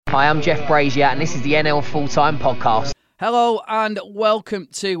Hi, I'm Jeff Brazier, and this is the NL Full-Time Podcast. Hello and welcome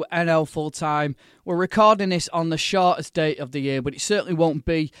to NL Full-Time. We're recording this on the shortest date of the year, but it certainly won't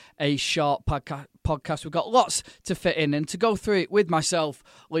be a short podcast. We've got lots to fit in, and to go through it with myself,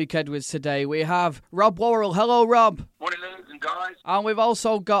 Luke Edwards, today, we have Rob Worrell. Hello, Rob. Morning, Luke and guys. And we've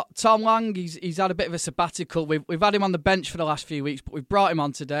also got Tom Lang. He's had a bit of a sabbatical. We've had him on the bench for the last few weeks, but we've brought him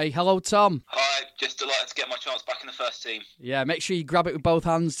on today. Hello, Tom. Hi, just delighted to get my chance back in the first team. Yeah, make sure you grab it with both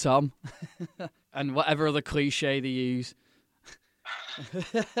hands, Tom. And whatever other cliche they use.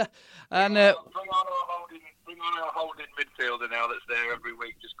 And bring on our holding midfielder now that's there every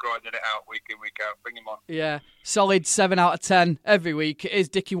week, just grinding it out week in, week out. Bring him on. Yeah, solid 7 out of 10 every week. It is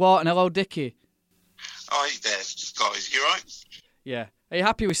Dickie Wharton. Hello, Dickie. Hi there, guys. You right? Yeah. Are you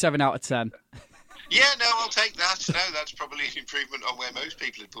happy with 7 out of 10? Yeah, no, I'll take that. No, that's probably an improvement on where most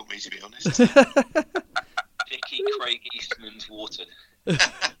people had put me, to be honest. Dickie Craig Eastman's Wharton.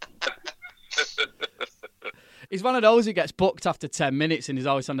 He's one of those who gets booked after 10 minutes and he's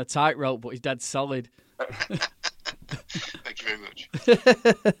always on the tightrope, but he's dead solid. Thank you very much.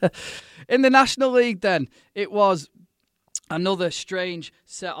 In the National League, then, it was another strange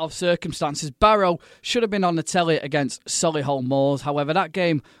set of circumstances. Barrow should have been on the telly against Solihull Moors. However, that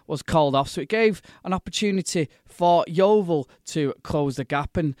game was called off, so it gave an opportunity for Yeovil to close the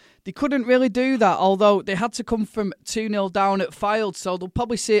gap. And they couldn't really do that, although they had to come from 2-0 down at Fylde, so they'll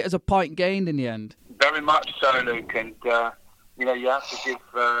probably see it as a point gained in the end. Very much so, Luke. And, you have to give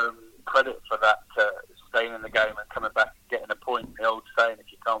credit for that, staying in the game and coming back and getting a point. The old saying,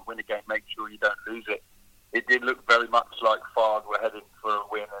 if you can't win a game, make sure you don't lose it. It did look very much like Fylde were heading for a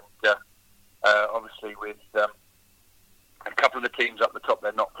win, and obviously with a couple of the teams up the top,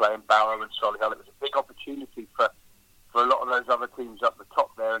 they're not playing, Barrow and Solihull. It was a big opportunity for a lot of those other teams up the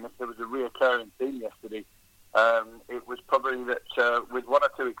top there, and if there was a reoccurring theme yesterday, it was probably that with one or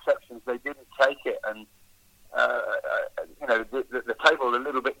two exceptions, they didn't take it, and the table a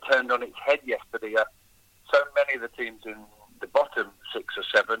little bit turned on its head yesterday. So many of the teams in the bottom 6 or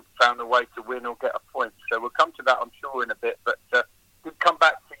 7 found a way to win or get a point. So we'll come to that, I'm sure, in a bit. But did come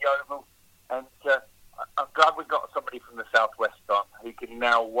back to Yeovil, and I'm glad we got somebody from the southwest on who can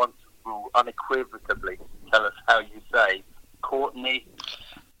now once and for all unequivocally tell us how you say Courtney.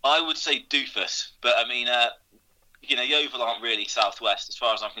 I would say doofus, but I mean, Yeovil aren't really southwest as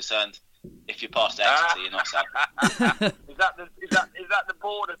far as I'm concerned. If you're past Exeter, you're not south. Is that the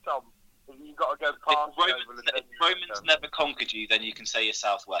border, Tom? You've got to go past if Romans never conquered you, then you can say you're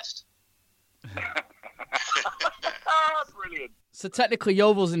southwest. Brilliant. So technically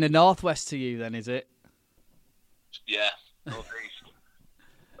Yeovil's in the northwest to you then, is it? Yeah. Northeast.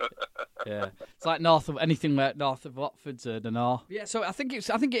 Yeah. It's like north of Watford's the north. Yeah, so I think it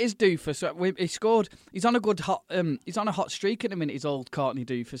is Doofus. So he scored. He's on a hot streak at the minute, his old Courtney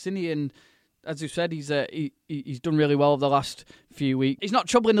Doofus, isn't he? And as you said, he's done really well over the last few weeks. He's not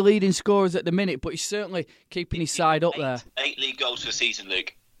troubling the leading scorers at the minute, but he's certainly keeping his side up there. 8 league goals for the season,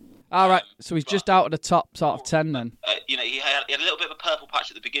 Luke. All right, so he's just out of the top sort of 10 then. He had a little bit of a purple patch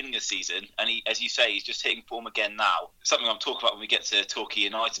at the beginning of the season, and he, as you say, he's just hitting form again now. Something I'm talking about when we get to Torquay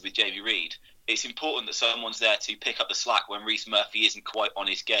United with Jamie Reid. It's important that someone's there to pick up the slack when Rhys Murphy isn't quite on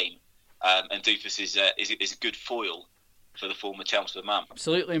his game, and Doofus is a good foil for the former Chelmsford man.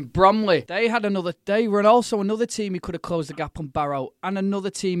 Absolutely. And Bromley, they were also another team who could have closed the gap on Barrow, and another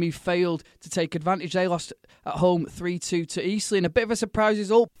team who failed to take advantage. They lost at home 3-2 to Eastleigh, and a bit of a surprise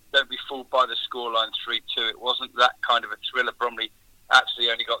result. Don't be fooled by the scoreline 3-2. It wasn't that kind of a thriller. Bromley actually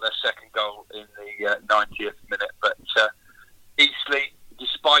only got their second goal in the 90th minute, but Eastleigh,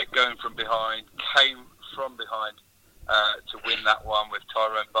 despite going from behind, came from behind to win that one with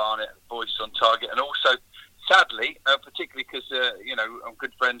Tyrone Barnett and Boyce on target, and also sadly, particularly because, I'm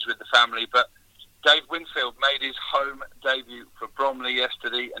good friends with the family, but Dave Winfield made his home debut for Bromley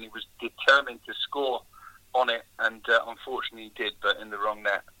yesterday, and he was determined to score on it, and unfortunately he did, but in the wrong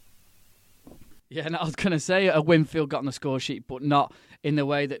net. Yeah, and I was going to say Winfield got on the score sheet, but not in the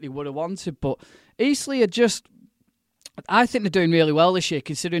way that they would have wanted. But Eastleigh I think they're doing really well this year,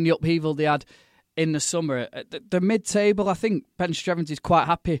 considering the upheaval they had in the summer. The mid-table, I think Ben Strevens is quite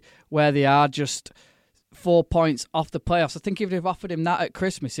happy where they are, just 4 points off the playoffs. I think if they've offered him that at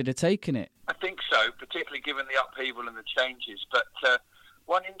Christmas, he'd have taken it. I think so, particularly given the upheaval and the changes. But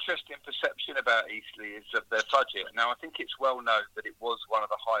one interesting perception about Eastleigh is of their budget. Now, I think it's well known that it was one of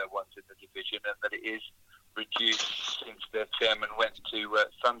the higher ones in the division and that it is reduced since their chairman went to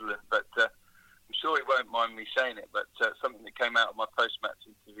Sunderland. But I'm sure he won't mind me saying it, but something that came out of my post-match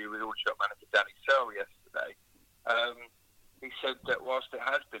interview with Aldershot manager Danny Searle yesterday, he said that whilst it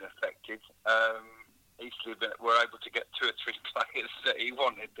has been affected, Eastleigh were able to get 2 or 3 players that he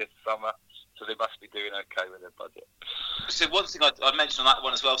wanted this summer, so they must be doing okay with their budget. So one thing I'd mention on that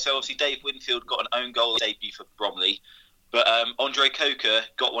one as well, so obviously Dave Winfield got an own goal debut for Bromley, but Andre Coker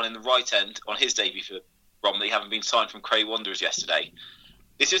got one in the right end on his debut for Bromley, having been signed from Cray Wanderers yesterday.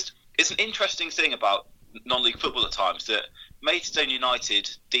 It's an interesting thing about non-league football at times that Maidstone United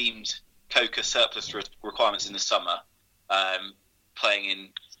deemed Coker surplus requirements in the summer, playing in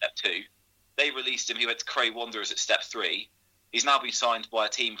Step 2. They released him. He went to Cray Wanderers at Step 3. He's now been signed by a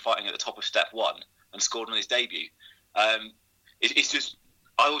team fighting at the top of Step 1 and scored on his debut. It's just,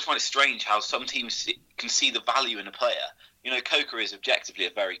 I always find it strange how some teams can see the value in a player. You know, Coker is objectively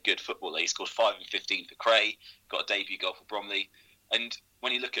a very good footballer. He scored 5 and 15 for Cray, got a debut goal for Bromley. And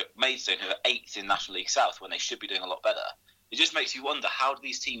when you look at Maidstone, who are 8th in National League South when they should be doing a lot better, it just makes you wonder, how do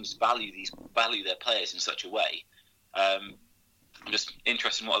these teams value their players in such a way? I'm just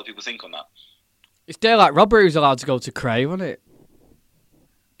interested in what other people think on that. It's daylight robbery who's allowed to go to Cray, wasn't it?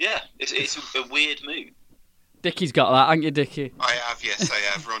 Yeah, it's a weird move. Dickie's got that, haven't you, Dickie? I have, yes, I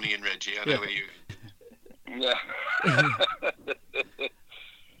have. Ronnie and Reggie, I know where you... Yeah.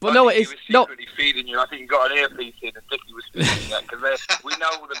 But no, it's not. He was secretly feeding you. I think you got an earpiece in, and Dickie was feeding that because we know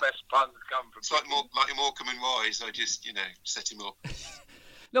all the best puns come from. It's like Marty Morecambe and Wise. I just, set him up.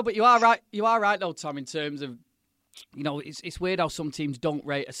 No, but you are right. You are right, though, Tom. In terms of, it's weird how some teams don't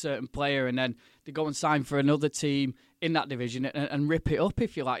rate a certain player, and then they go and sign for another team in that division and rip it up,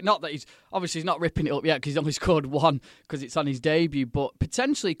 if you like. Not that he's not ripping it up yet because he's only scored 1 because it's on his debut, but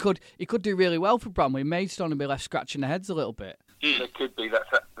potentially he could do really well for Bromley. Maidstone and be left scratching their heads a little bit. There could be.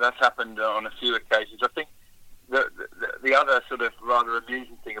 That's happened on a few occasions. I think the other sort of rather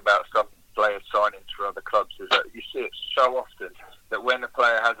amusing thing about some players signing for other clubs is that you see it so often that when a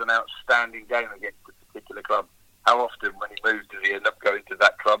player has an outstanding game against a particular club, how often when he moves does he end up going to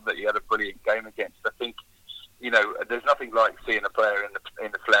that club that he had a brilliant game against? I think, there's nothing like seeing a player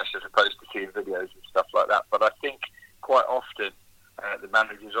in the flesh as opposed to seeing videos and stuff like that. But I think quite often the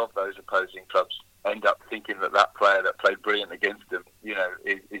managers of those opposing clubs end up thinking that player that played brilliant against them,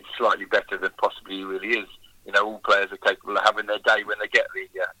 is slightly better than possibly he really is. All players are capable of having their day when they get the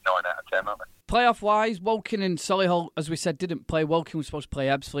 9 out of 10, aren't they? Playoff-wise, Woking and Solihull, as we said, didn't play. Woking was supposed to play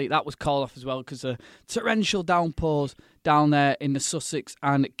Ebbsfleet. That was called off as well because of torrential downpours down there in the Sussex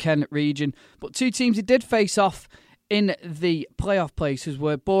and Kent region. But 2 teams that did face off in the playoff places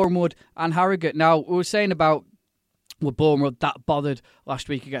were Bournemouth and Harrogate. Now, we were saying about were Bournemouth that bothered last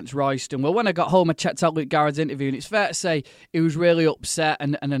week against Royston? Well, when I got home, I checked out Luke Garrett's interview, and it's fair to say he was really upset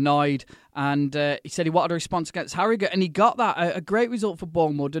and annoyed. And he said he wanted a response against Harrogate, and he got that. A great result for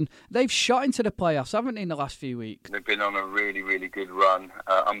Bournemouth, and they've shot into the playoffs, haven't they, in the last few weeks? They've been on a really, really good run,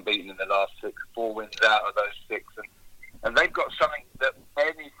 unbeaten in the last 6, 4 wins out of those 6. And they've got something that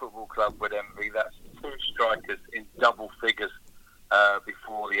any football club would envy. That's 2 strikers in double figures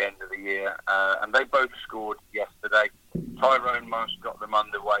before the end of the year, and they both scored yesterday. Tyrone Marsh got them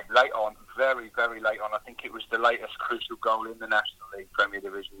underway late on, very, very late on. I think it was the latest crucial goal in the National League Premier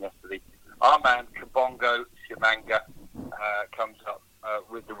Division yesterday. Our man, Kabongo Shimanga, comes up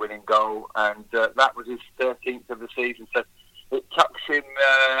with the winning goal, and that was his 13th of the season. So it tucks him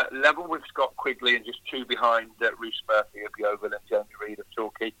level with Scott Quigley and just 2 behind Rhys Murphy of Yeovil and Jamie Reid of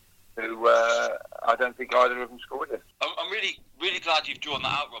Torquay, who I don't think either of them scored it. I'm really, really glad you've drawn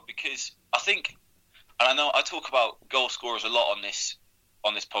that out, Rob, because I think, and I know I talk about goal scorers a lot on this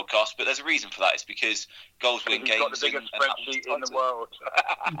podcast, but there's a reason for that. It's because goals win games. Got the biggest spreadsheet in the world.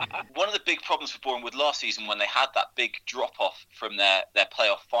 One of the big problems for Bournemouth last season, when they had that big drop-off from their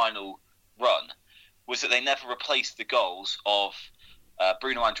playoff final run, was that they never replaced the goals of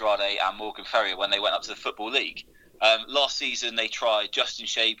Bruno Andrade and Morgan Ferrier when they went up to the Football League. Last season, they tried Justin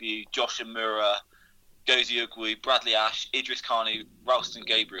Shabu, Josh Amura, Gozi Ugwu, Bradley Ash, Idris Kanu, Ralston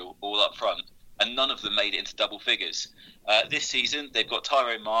Gabriel all up front, and none of them made it into double figures. This season, they've got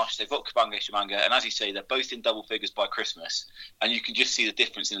Tyrone Marsh, they've got Kabongo Shimanga, and as you say, they're both in double figures by Christmas, and you can just see the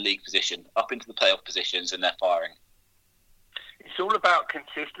difference in the league position, up into the playoff positions, and they're firing. It's all about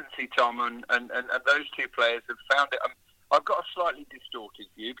consistency, Tom, and those 2 players have found it. I've got a slightly distorted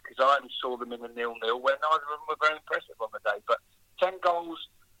view because I only saw them in a 0-0 where neither of them were very impressive on the day. But 10 goals,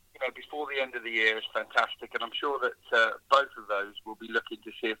 before the end of the year is fantastic, and I'm sure that both of those will be looking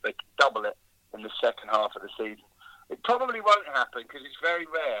to see if they can double it in the second half of the season. It probably won't happen because it's very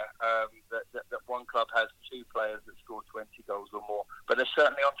rare that one club has 2 players that score 20 goals or more, but they're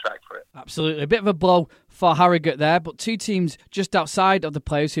certainly on track for it. Absolutely. A bit of a blow for Harrogate there, but two teams just outside of the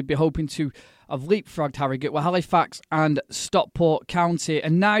players who'd be hoping to have leapfrogged Harrogate were Halifax and Stockport County,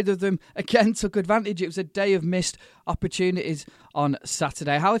 and neither of them again took advantage. It was a day of missed opportunities on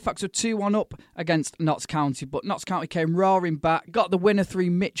Saturday. Halifax were 2-1 up against Notts County, but Notts County came roaring back, got the winner through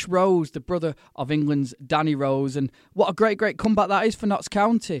Mitch Rose, the brother of England's Danny Rose, and what a great comeback that is for Notts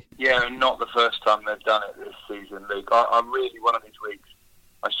County. Yeah, and not the first time they've done it this season, Luke. I really, one of these weeks,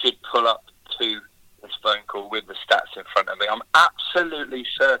 I should pull up to this phone call with the stats in front of me. I'm absolutely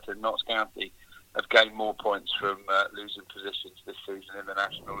certain Notts County have gained more points from losing positions this season in the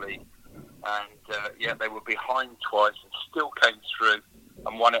National League. And they were behind twice and still came through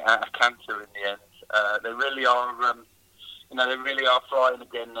and won it out of canter in the end. They really are, they really are flying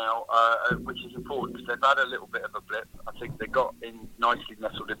again now, which is important because they've had a little bit of a blip. I think they got in nicely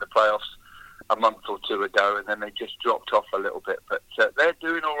nestled in the playoffs a month or two ago, and then they just dropped off a little bit. But they're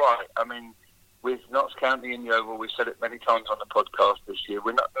doing all right. I mean, with Notts County and Yeovil, we've said it many times on the podcast this year.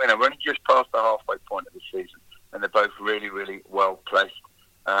 We're only just past the halfway point of the season, and they're both really, really well placed.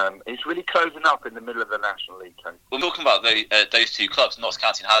 It's really closing up in the middle of the National League. We're talking about those two clubs, Notts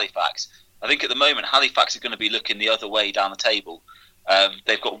County and Halifax. I think at the moment Halifax are going to be looking the other way down the table.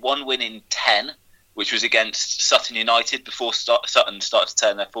 They've got one win in 10, which was against Sutton United before Sutton started to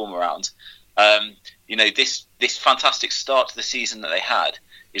turn their form around. This fantastic start to the season that they had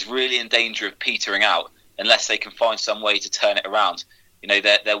is really in danger of petering out unless they can find some way to turn it around.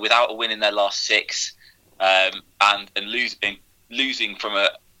 They're without a win in their last 6, and losing from a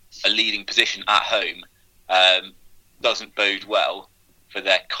leading position at home doesn't bode well for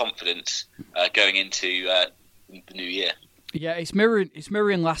their confidence going into the new year. Yeah, it's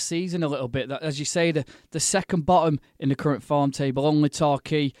mirroring last season a little bit. That, as you say, the second bottom in the current form table, only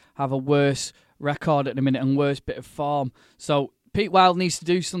Torquay have a worse record at the minute and worse bit of form. So Pete Wild needs to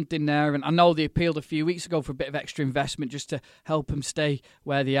do something there, and I know they appealed a few weeks ago for a bit of extra investment just to help them stay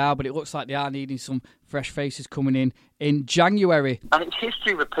where they are, but it looks like they are needing some fresh faces coming in January. And it's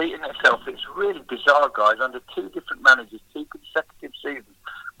history repeating itself. It's really bizarre, guys. Under 2 different managers, 2 consecutive seasons,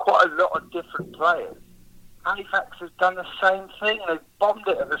 quite a lot of different players. Halifax has done the same thing. They've bombed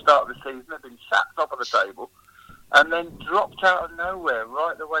it at the start of the season. They've been sat top of the table and then dropped out of nowhere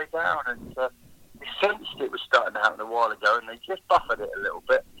right the way down. And we sensed it was starting to happen a while ago, and they just buffered it a little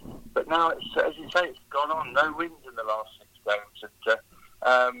bit. But now, it's, as you say, it's gone on. No wins in the last 6 games.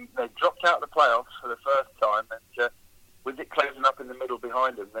 And they dropped out of the playoffs for the first time. And with it closing up in the middle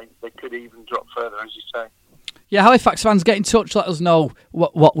behind them, they could even drop further, as you say. Yeah, Halifax fans, get in touch. Let us know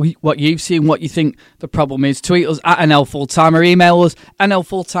what you've seen, what you think the problem is. Tweet us at NLFulltime or email us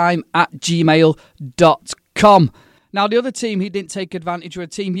nlfulltime@gmail.com. Now, the other team who didn't take advantage were a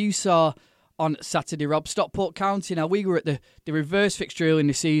team you saw on Saturday, Rob, Stockport County. Now, we were at the reverse fixture early in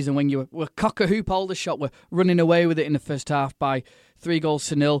the season when you were cock-a-hoop Aldershot were running away with it in the first half by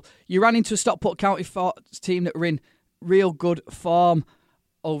 3-0. You ran into a Stockport County team that were in real good form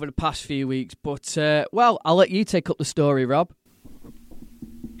over the past few weeks, but I'll let you take up the story, Rob.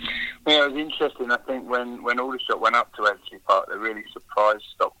 Yeah, it was interesting. I think when Aldershot went up to Edgley Park, they really surprised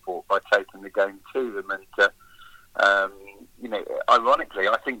Stockport by taking the game to them. And ironically,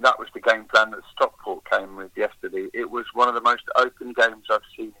 I think that was the game plan that Stockport came with yesterday. It was one of the most open games I've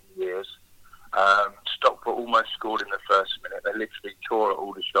seen in years. Stockport almost scored in the first minute. They literally tore at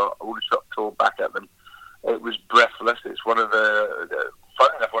Aldershot. Aldershot tore back at them. It was breathless. It's one of the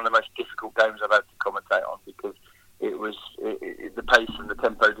most difficult games I've had to commentate on because the pace and the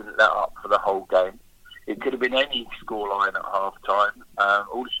tempo didn't let up for the whole game. It could have been any scoreline at half time.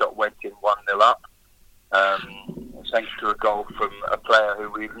 Aldershot went in 1-0 up, thanks to a goal from a player who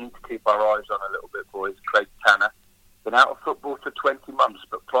we need to keep our eyes on a little bit, boys, Craig Tanner. Been out of football for 20 months,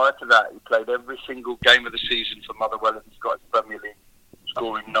 but prior to that, he played every single game of the season for Motherwell in the Scottish Premier League,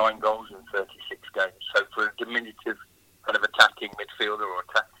 scoring 9 goals in 36 games. So for a diminutive kind of attacking midfielder or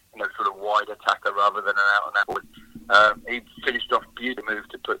sort of wide attacker rather than an out-and-out one, he finished off a beautiful move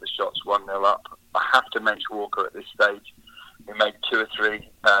to put the shots 1-0 up. I have to mention Walker at this stage. He made 2 or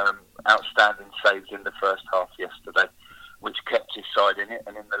 3 outstanding saves in the first half yesterday, which kept his side in it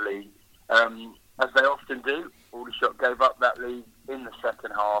and in the league. As they often do, Aldershot gave up that lead in the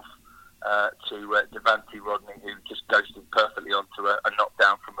second half to Devante Rodney, who just ghosted perfectly onto a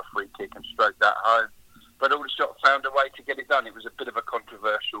knockdown from a free kick and stroked that home. But Aldershot found a way to get it done. It was a bit of a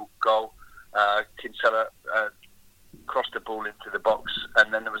controversial goal. Kinsella crossed the ball into the box,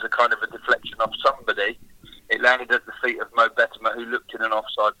 and then there was a kind of a deflection off somebody. It landed at the feet of Mo Bettimer, who looked in an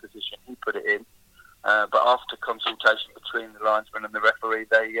offside position. He put it in. But after consultation between the linesman and the referee,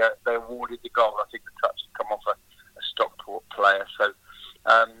 they awarded the goal. I think the touch had come off a Stockport player. So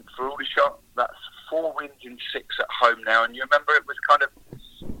for Aldershot, that's 4 wins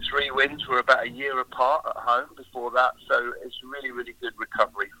wins were about a year apart at home before that, so it's really, really good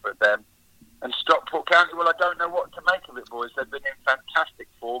recovery for them. And Stockport County, well, I don't know what to make of it, boys. They've been in fantastic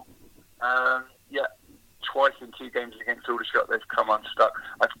form. Twice in 2 games against Aldershot, they've come unstuck.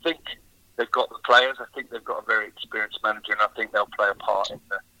 I think they've got the players. I think they've got a very experienced manager, and I think they'll play a part in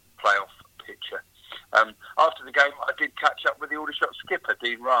the playoff picture. After the game, I did catch up with the Aldershot skipper,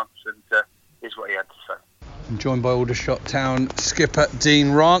 Dean Rance, and here's what he had to say. I'm joined by Aldershot Town skipper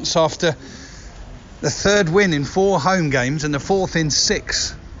Dean Rance after the 3rd win in 4 home games and the 4th in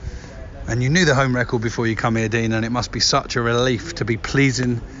 6. And you knew the home record before you come here, Dean, and it must be such a relief to be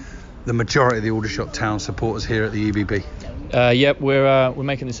pleasing the majority of the Aldershot Town supporters here at the EBB. Yep, we're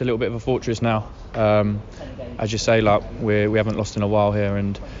making this a little bit of a fortress now. As you say, like we haven't lost in a while here,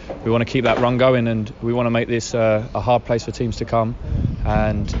 and we want to keep that run going, and we want to make this a hard place for teams to come.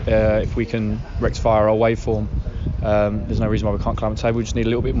 And if we can rectify our away form, there's no reason why we can't climb the table. We just need a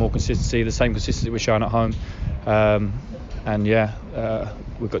little bit more consistency, the same consistency we're showing at home.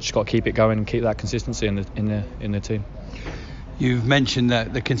 We've just got to keep it going and keep that consistency in the team. You've mentioned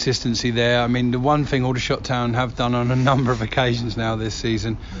that the consistency there. I mean, the one thing Aldershot Town have done on a number of occasions now this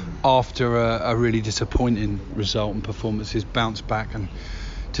season, after a really disappointing result and performance, is bounce back. And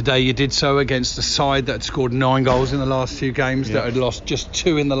today you did so against a side that had scored 9 goals in the last 2 games, that had lost just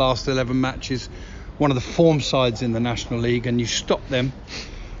 2 in the last 11 matches. One of the form sides in the National League, and you stopped them.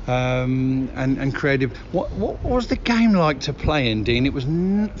 And creative. What was the game like to play in, Dean? It was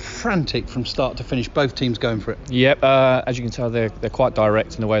frantic from start to finish, both teams going for it. Yep, as you can tell, they're quite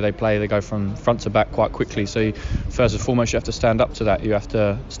direct in the way they play. They go from front to back quite quickly, so first and foremost you have to stand up to that. You have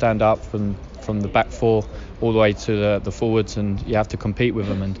to stand up from the back 4 all the way to the forwards, and you have to compete with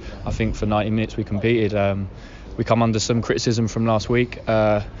them. And I think for 90 minutes we competed. We come under some criticism from last week,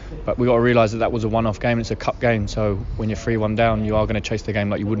 but we got to realise that was a one-off game. It's a cup game, so when you're 3-1 down, you are going to chase the game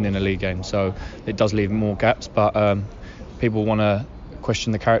like you wouldn't in a league game. So it does leave more gaps, but people want to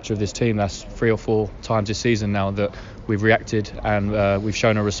question the character of this team. That's 3 or 4 times this season now that we've reacted and we've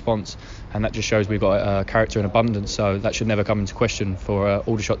shown a response, and that just shows we've got character in abundance. So that should never come into question for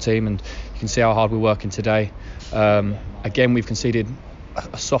Aldershot team, and you can see how hard we're working today. Again, we've conceded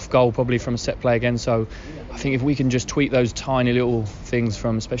a soft goal probably from a set play again, so I think if we can just tweak those tiny little things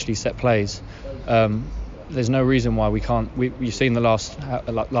from especially set plays, there's no reason why we can't. You've seen the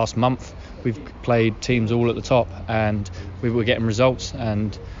last month we've played teams all at the top and we were getting results,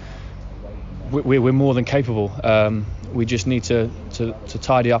 and we're more than capable. We just need to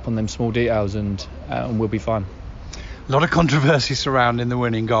tidy up on them small details, and we'll be fine. A lot of controversy surrounding the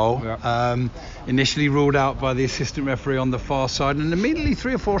winning goal. Yeah. Initially ruled out by the assistant referee on the far side, and immediately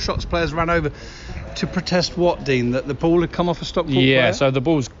 3 or 4 shots players ran over to protest what, Dean? That the ball had come off a Stockport player? So the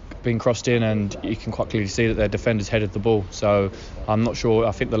ball's been crossed in, and you can quite clearly see that their defenders headed the ball. So I'm not sure.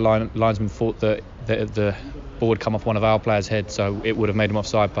 I think the linesman thought that the ball would come off one of our players' head, so it would have made them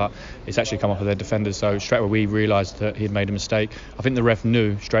offside, but it's actually come off of their defenders. So straight away we realised that he'd made a mistake. I think the ref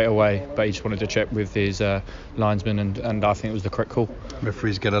knew straight away, but he just wanted to check with his linesman, and I think it was the correct call.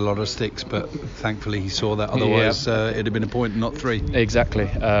 Referees get a lot of sticks, but thankfully he saw that. Otherwise, it'd have been a point, not 3. Exactly.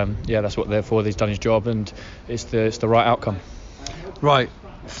 That's what they're for. He's done his job, and it's the right outcome. Right.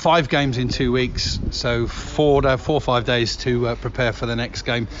 5 games in 2 weeks, so 4 or 5 days to prepare for the next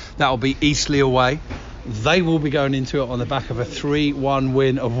game. That'll be Eastleigh away. They will be going into it on the back of a 3-1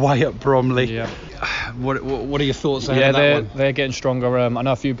 win away at Bromley. Yeah. What are your thoughts ahead of that one? They're getting stronger. I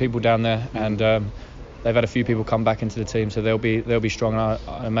know a few people down there, and they've had a few people come back into the team, so they'll be strong.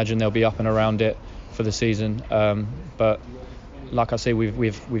 I imagine they'll be up and around it for the season. But like I say,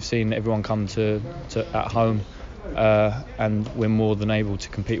 we've seen everyone come to at home. And we're more than able to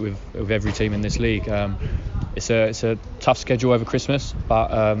compete with every team in this league. It's a tough schedule over Christmas,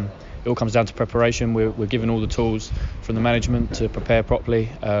 but it all comes down to preparation. We're given all the tools from the management to prepare properly,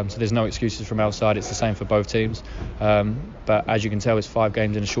 so there's no excuses from our side. It's the same for both teams, but as you can tell, it's 5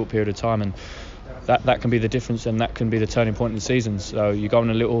 games in a short period of time, and that can be the difference, and that can be the turning point in the season. So you go on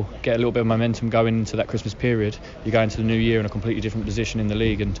get a little bit of momentum going into that Christmas period. You go into the new year in a completely different position in the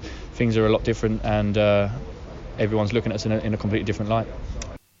league, and things are a lot different, and everyone's looking at us in a completely different light.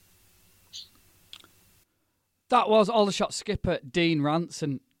 That was Aldershot skipper Dean Rance,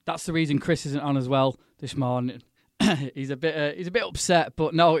 and that's the reason Chris isn't on as well this morning. he's a bit upset,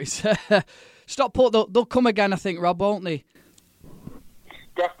 but no, it's Stockport. They'll come again, I think, Rob, won't they?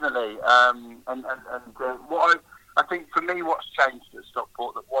 Definitely. What I think for me, what's changed at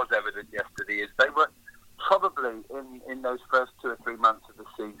Stockport that was evident yesterday is they were probably in those first 2 or 3 months of the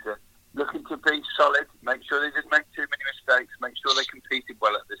season looking to be solid, make sure they didn't make too many mistakes, make sure they competed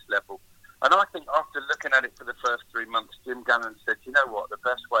well at this level. And I think after looking at it for the first 3 months, Jim Gannon said, you know what, the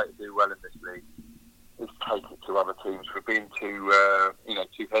best best way to do well in this league is take it to other teams. We're being too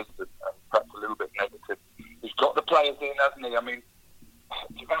hesitant and perhaps a little bit negative. He's got the players in, hasn't he? I mean,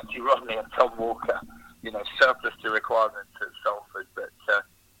 Javante Rodney and Tom Walker, surplus to requirements at Salford. But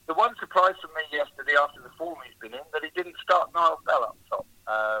the one surprise for me yesterday after the form he's been in, that he didn't start Niall Bell up top.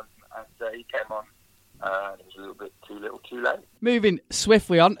 And he came on. It was a little bit too little, too late. Moving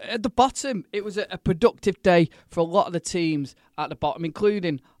swiftly on, at the bottom, it was a productive day for a lot of the teams at the bottom,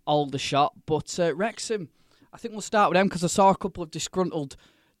 including Aldershot. But Wrexham, I think we'll start with them because I saw a couple of disgruntled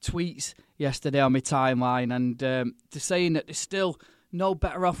tweets yesterday on my timeline, and they're saying that they're still no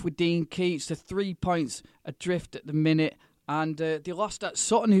better off with Dean Keats. They're 3 points adrift at the minute, and they lost at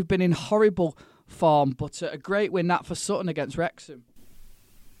Sutton, who've been in horrible form. But a great win that for Sutton against Wrexham.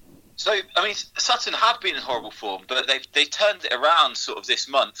 So, I mean, Sutton have been in horrible form, but they've turned it around sort of this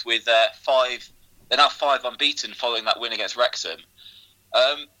month with they're now 5 unbeaten following that win against Wrexham.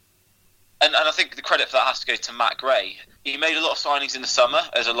 And I think the credit for that has to go to Matt Gray. He made a lot of signings in the summer,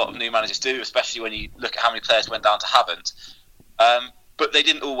 as a lot of new managers do, especially when you look at how many players went down to Havant. But they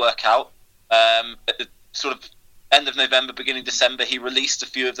didn't all work out. At the sort of end of November, beginning December, he released a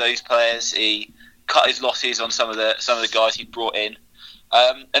few of those players. He cut his losses on some of the guys he brought in.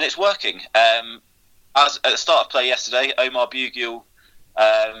 And it's working. As at the start of play yesterday, Omar Bugiel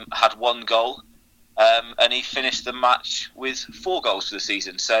had 1 goal, and he finished the match with 4 goals for the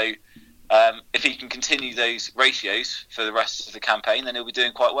season. So if he can continue those ratios for the rest of the campaign, then he'll be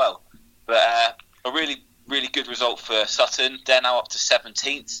doing quite well. But a really, really good result for Sutton. They're now up to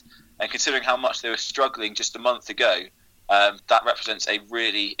 17th, and considering how much they were struggling just a month ago, that represents a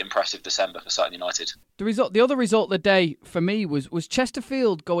really impressive December for Sutton United. The other result of the day for me was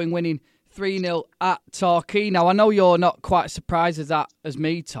Chesterfield winning 3-0 at Torquay. Now, I know you're not quite as surprised as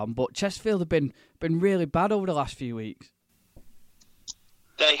me, Tom, but Chesterfield have been really bad over the last few weeks.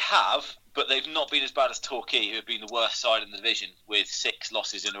 They have, but they've not been as bad as Torquay, who have been the worst side in the division with 6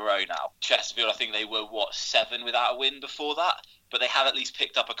 losses in a row now. Chesterfield, I think they were, 7 without a win before that, but they have at least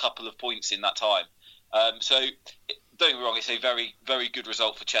picked up a couple of points in that time. So, don't get me wrong, it's a very, very good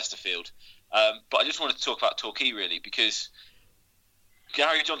result for Chesterfield. But I just wanted to talk about Torquay, really, because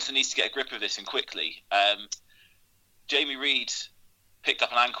Gary Johnson needs to get a grip of this, and quickly. Jamie Reid picked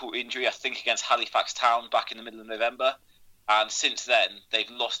up an ankle injury, I think, against Halifax Town back in the middle of November. And since then, they've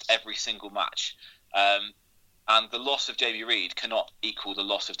lost every single match. And the loss of Jamie Reid cannot equal the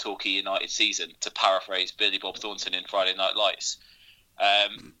loss of Torquay United's season, to paraphrase Billy Bob Thornton in Friday Night Lights.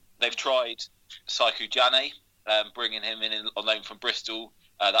 They've tried Saikou Jane, bringing him in on loan from Bristol.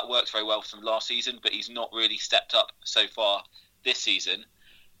 That worked very well for him last season, but he's not really stepped up so far this season.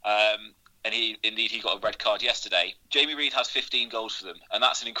 And he got a red card yesterday. Jamie Reid has 15 goals for them, and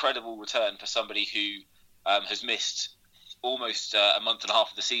that's an incredible return for somebody who has missed almost a month and a half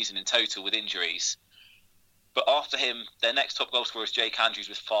of the season in total with injuries. But after him, their next top goal scorer is Jake Andrews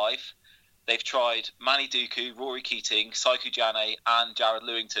with 5. They've tried Manny Duku, Rory Keating, Saikou Jane and Jared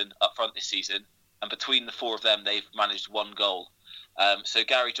Lewington up front this season, and between the 4 of them, they've managed 1 goal. So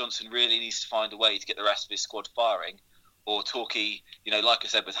Gary Johnson really needs to find a way to get the rest of his squad firing, or Torquay, like I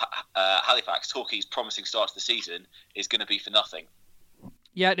said with Halifax, Torquay's promising start to the season is going to be for nothing.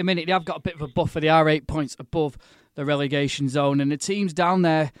 Yeah, at the minute they have got a bit of a buffer. They are 8 points above the relegation zone, and the teams down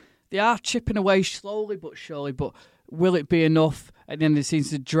there, they are chipping away slowly but surely, but will it be enough? And then it seems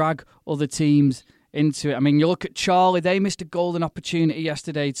to drag other teams into it. I mean, you look at Charlie, they missed a golden opportunity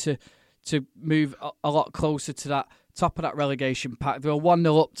yesterday to move a lot closer to that top of that relegation pack. They were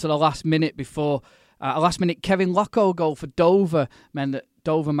 1-0 up to the last minute before a last-minute Kevin Locko goal for Dover meant that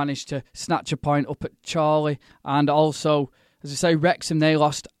Dover managed to snatch a point up at Charlie. And also, as I say, Wrexham, they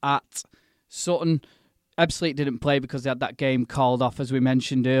lost at Sutton. Ebbsfleet didn't play because they had that game called off, as we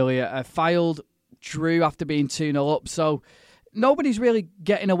mentioned earlier. Fylde drew after being 2-0 up. So nobody's really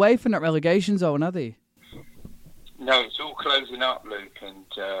getting away from that relegation zone, are they? No, it's all closing up, Luke. And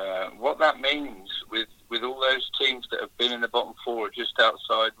what that means with all those teams that have been in the bottom 4 or just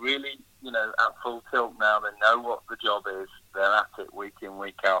outside, really, at full tilt now, they know what the job is. They're at it week in,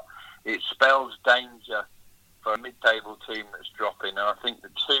 week out. It spells danger for a mid-table team that's dropping. And I think the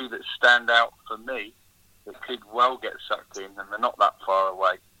 2 that stand out for me that could well get sucked in, and they're not that far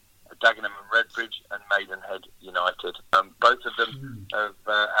away, are Dagenham and Redbridge and Maidenhead United. Both of them have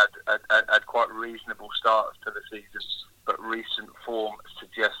had quite reasonable starts to the season, but recent form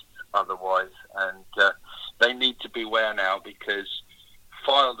suggests otherwise. And they need to beware now, because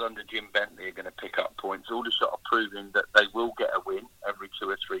Fylde under Jim Bentley are going to pick up points. Aldershot are proving that they will get a win every 2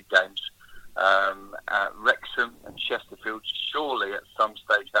 or 3 games. Wrexham and Chesterfield surely at some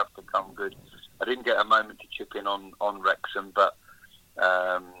stage have to come good. I didn't get a moment to chip in on Wrexham, but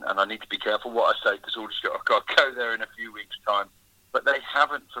And I need to be careful what I say because Aldershot have got to go there in a few weeks' time. But they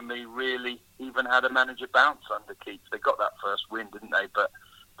haven't, for me, really even had a manager bounce under Keats. They got that first win, didn't they? But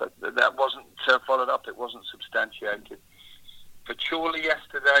that wasn't followed up. It wasn't substantiated. For Chorley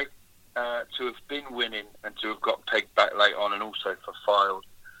yesterday to have been winning and to have got pegged back late on, and also for Fylde,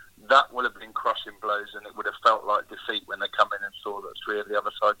 that would have been crushing blows, and it would have felt like defeat when they come in and saw that three of the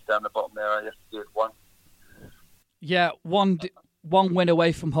other sides down the bottom there yesterday had won. Yeah, one win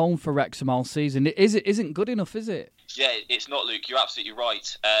away from home for Wrexham all season. It isn't good enough, is it? Yeah, it's not, Luke. You're absolutely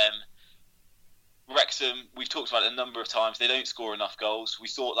right. Wrexham, we've talked about it a number of times. They don't score enough goals. We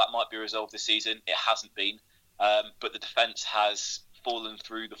thought that might be resolved this season. It hasn't been. But the defence has fallen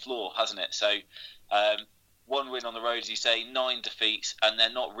through the floor, hasn't it? So one win on the road, as you say, 9 defeats, and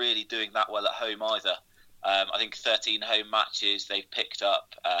they're not really doing that well at home either. I think 13 home matches, they've picked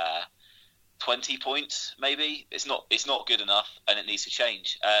up 20 points, maybe. It's not good enough, and it needs to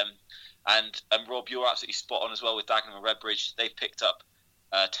change. And Rob, you're absolutely spot on as well with Dagenham and Redbridge. They've picked up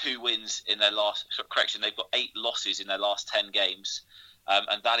 2 wins in their last... Correction, they've got 8 losses in their last 10 games.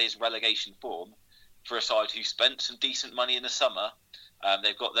 And that is relegation form for a side who spent some decent money in the summer.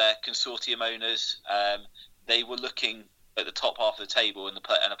 They've got their consortium owners. They were looking at the top half of the table in a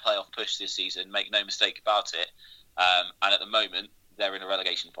playoff push this season, make no mistake about it. And at the moment, they're in a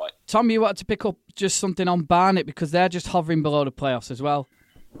relegation fight. Tom, you wanted to pick up just something on Barnet because they're just hovering below the playoffs as well.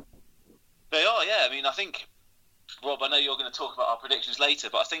 They are, yeah. I mean, I think, Rob, I know you're going to talk about our predictions later,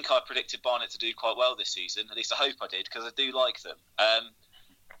 but I think I predicted Barnet to do quite well this season. At least I hope I did, because I do like them.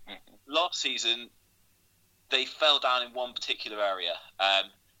 Last season, they fell down in one particular area.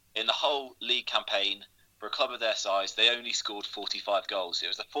 In the whole league campaign, for a club of their size, they only scored 45 goals. It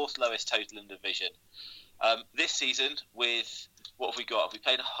was the 4th lowest total in the division. This season, with what have we got? Have we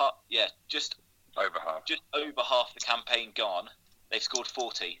played just over half the campaign gone. They've scored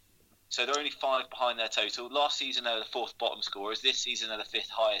 40. So they're only 5 behind their total. Last season, they were the 4th bottom scorers. This season, they're the 5th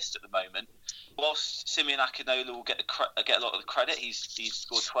highest at the moment. Whilst Simeon Akinola will get a lot of the credit, he's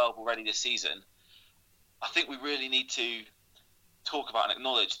scored 12 already this season. I think we really need to talk about and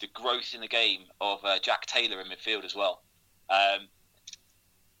acknowledge the growth in the game of Jack Taylor in midfield as well.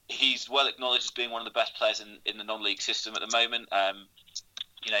 He's well acknowledged as being one of the best players in the non-league system at the moment.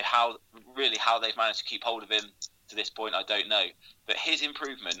 How they've managed to keep hold of him to this point, I don't know. But his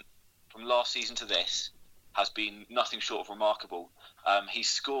improvement from last season to this has been nothing short of remarkable. He's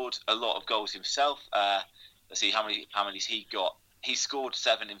scored a lot of goals himself. Let's see how many's he got. He's scored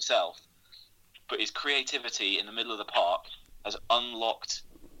 7 himself, but his creativity in the middle of the park has unlocked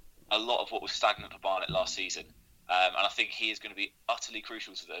a lot of what was stagnant for Barnet last season. And I think he is going to be utterly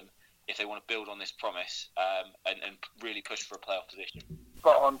crucial to them if they want to build on this promise and really push for a playoff position.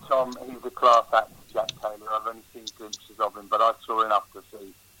 Spot on, Tom. He's a class act, Jack Taylor. I've only seen glimpses of him, but I saw enough to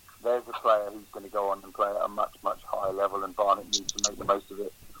see there's a player who's going to go on and play at a much, much higher level, and Barnet needs to make the most of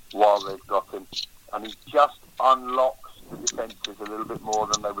it while they've got him. And he just unlocks the defences a little bit more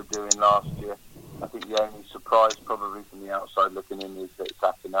than they were doing last year. I think the only surprise, probably from the outside looking in, is that it's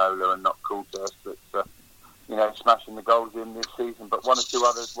Akinola and not Coulthurst that's smashing the goals in this season. But 1 or 2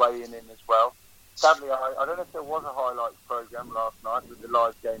 others weighing in as well. Sadly, I don't know if there was a highlights programme last night with the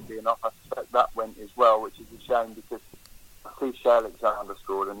live game being off. I suspect that went as well, which is a shame because I see Shea Alexander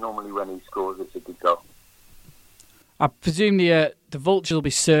scored, and normally when he scores, it's a good goal. I presume the Vulture will be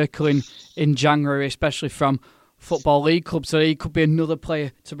circling in January, especially from Football League clubs, so he could be another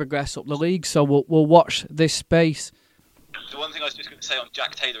player to progress up the league. So we'll watch this space. The one thing I was just going to say on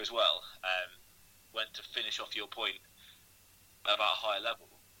Jack Taylor as well, went to finish off your point about a higher level.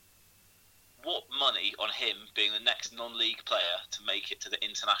 What money on him being the next non-league player to make it to the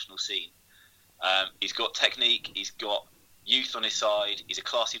international scene? He's got technique, he's got youth on his side, he's a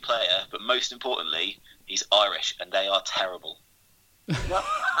classy player, but most importantly, he's Irish, and they are terrible.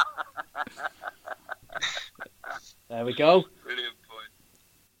 There we go. Brilliant point.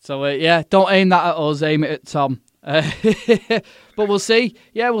 So, don't aim that at us, aim it at Tom. But we'll see.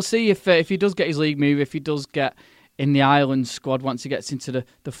 Yeah, we'll see if he does get his league move, if he does get in the Ireland squad once he gets into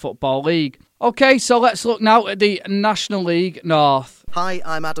the Football League. OK, so let's look now at the National League North. Hi,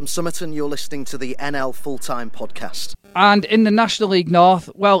 I'm Adam Summerton. You're listening to the NL Full-Time Podcast. And in the National League North,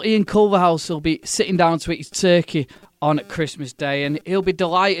 well, Ian Culverhouse will be sitting down to eat his turkey on Christmas Day, and he'll be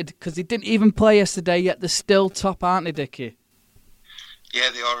delighted because he didn't even play yesterday, yet they're still top, aren't they, Dickie? Yeah,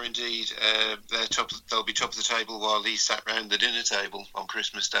 they are indeed. They'll be top of the table while Leeds sat round the dinner table on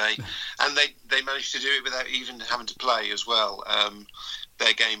Christmas Day, and they managed to do it without even having to play as well.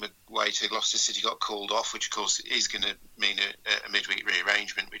 Their game away to Gloucester City got called off, which of course is going to mean a midweek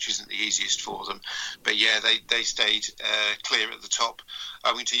rearrangement, which isn't the easiest for them. But yeah, they stayed clear at the top,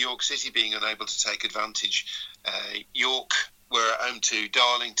 owing to York City being unable to take advantage. York were at home to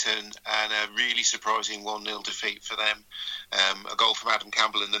Darlington, and a really surprising 1-0 defeat for them. A goal from Adam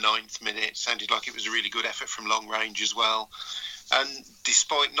Campbell in the 9th minute. Sounded like it was a really good effort from long range as well. And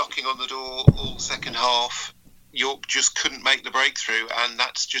despite knocking on the door all second half, York just couldn't make the breakthrough, and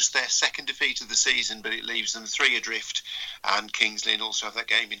that's just their second defeat of the season, but it leaves them 3 adrift, and Kings Lynn also have that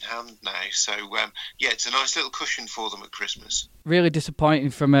game in hand now. So, it's a nice little cushion for them at Christmas. Really disappointing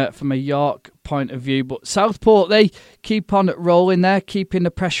from a York point of view, but Southport, they keep on rolling there, keeping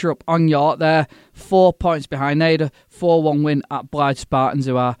the pressure up on York. They're 4 points behind. They had a 4-1 win at Blythe Spartans,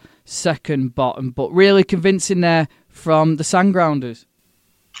 who are second bottom, but really convincing there from the Sandgrounders.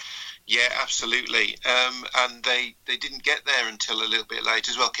 Yeah, absolutely. And they didn't get there until a little bit late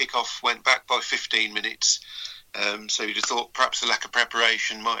as well. Kick-off went back by 15 minutes. So you'd have thought perhaps the lack of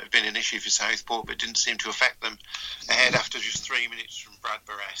preparation might have been an issue for Southport, but it didn't seem to affect them. Ahead after just 3 minutes from Brad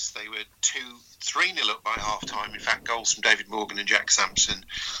Barres. They were 3-0 up by half-time. In fact, goals from David Morgan and Jack Sampson.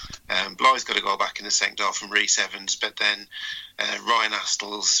 Blythe got a goal back in the second half from Rhys Evans, but then Ryan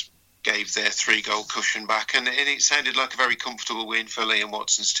Astles gave their 3-goal cushion back, and it sounded like a very comfortable win for Liam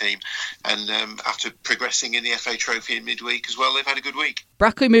Watson's team. And after progressing in the FA Trophy in midweek as well, they've had a good week.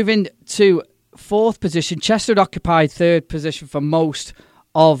 Brackley moving to 4th position. Chester had occupied 3rd position for most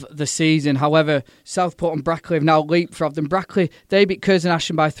of the season. However, Southport and Brackley have now leapfrogged them. Brackley, they beat Curzon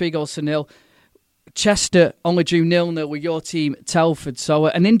Ashton by 3-0. Chester only drew 0-0 with your team, Telford. So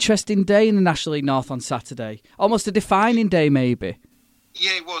an interesting day in the National League North on Saturday. Almost a defining day, maybe.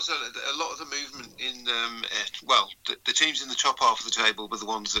 Yeah, it was a lot of the movement in the teams in the top half of the table were the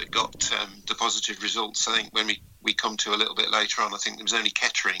ones that got the positive results. I think when we come to a little bit later on, I think there was only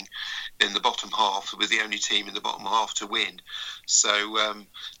Kettering in the bottom half, who were the only team in the bottom half to win. So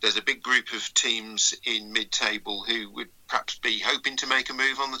there's a big group of teams in mid-table who would perhaps be hoping to make a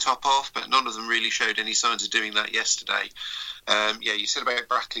move on the top half, but none of them really showed any signs of doing that yesterday. You said about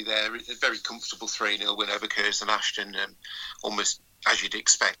Brackley there, a very comfortable 3-0 win over Curzon Ashton, almost as you'd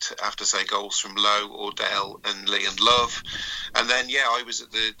expect after, say, goals from Lowe, Ordell and Leon Love. And then, I was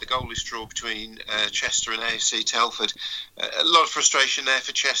at the goalless draw between Chester and AFC Telford. A lot of frustration there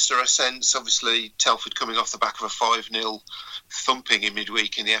for Chester, I sense. Obviously, Telford coming off the back of a 5-0 thumping in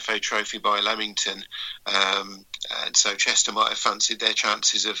midweek in the FA Trophy by Leamington. And so Chester might have fancied their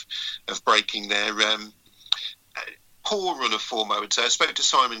chances of breaking their poor run of form, I would say. I spoke to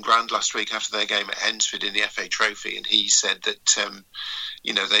Simon Grand last week after their game at Hensford in the FA Trophy, and he said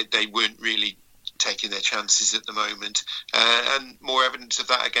that they weren't really taking their chances at the moment, and more evidence of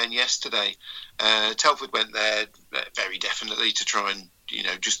that again yesterday. Telford went there very definitely to try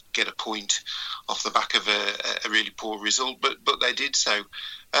and just get a point off the back of a really poor result, but they did so.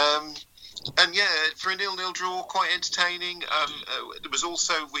 And for a 0-0 draw, quite entertaining. There was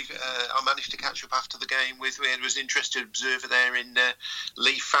also I managed to catch up after the game with. There was an interested observer there in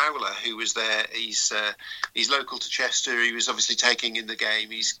Lee Fowler, who was there. He's local to Chester. He was obviously taking in the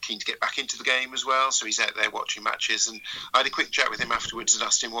game. He's keen to get back into the game as well, so he's out there watching matches. And I had a quick chat with him afterwards and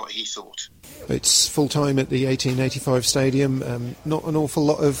asked him what he thought. It's full time at the 1885 Stadium. Not an awful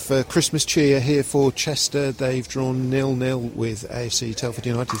lot of Christmas cheer here for Chester. They've drawn 0-0 with AFC Telford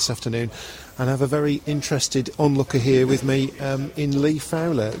United this afternoon. And I have a very interested onlooker here with me in Lee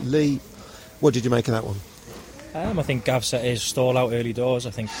Fowler. Lee, what did you make of that one? I think Gav set his stall out early doors.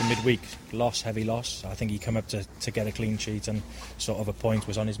 I think the midweek heavy loss. I think he came up to get a clean sheet, and sort of a point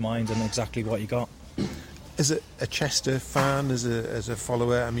was on his mind, and exactly what he got. As a Chester fan, as a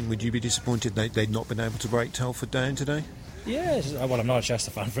follower, I mean, would you be disappointed they'd not been able to break Telford down today? Yeah, well, I'm not a Chester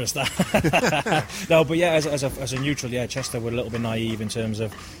fan for a start. No, but as a neutral, Chester were a little bit naive in terms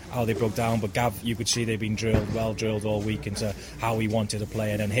of how they broke down. But Gav, you could see they've been well drilled all week into how he wanted to play,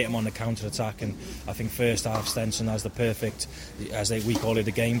 and then hit him on the counter attack. And I think first half Stenson has the perfect, we call it,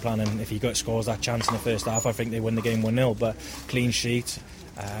 the game plan. And if he scores that chance in the first half, I think they win the game 1-0. But clean sheet.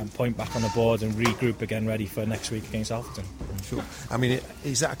 Point back on the board and regroup again, ready for next week against Alfreton. Sure. I mean,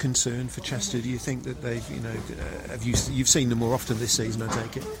 is that a concern for Chester? Do you think that they've, you've seen them more often this season, I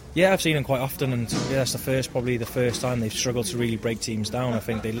take it? Yeah, I've seen them quite often, and that's probably the first time they've struggled to really break teams down. I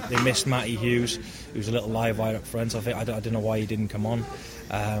think they missed Matty Hughes, who was a little live wire up front. I don't know why he didn't come on.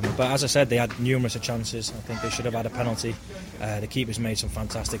 But as I said, they had numerous chances. I think they should have had a penalty. The keepers made some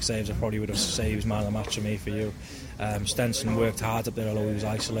fantastic saves. I probably would have saved man of the match for me, for you. Stenson worked hard up there, although he was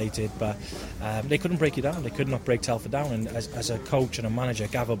isolated, but they couldn't break you down. They could not break Telford down, and as a coach and a manager,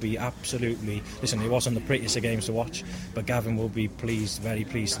 Gav will be absolutely... Listen, it wasn't the prettiest of games to watch, but Gavin will be pleased, very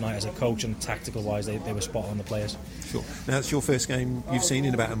pleased tonight as a coach, and tactical-wise, they were spot on, the players. Sure. Now, it's your first game you've seen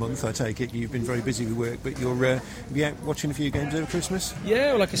in about a month, I take it. You've been very busy with work, but you're out watching a few games over Christmas?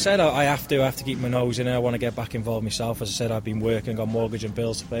 Yeah, well, like I said, I have to keep my nose in it. I want to get back involved myself. As I said, I've been working, got mortgage and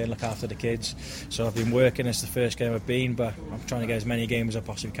bills to pay and look after the kids. So I've been working. It's the first game I've been, but I'm trying to get as many games as I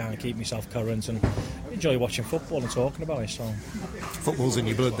possibly can and keep myself current and enjoy watching football and talking about it. So football's in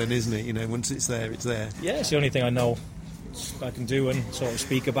your blood then, isn't it? You know, once it's there, it's there. Yeah, it's the only thing I know I can do and sort of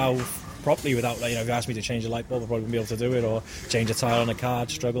speak about properly without, if you asked me to change a light bulb, I probably wouldn't be able to do it, or change a tile on a car, I'd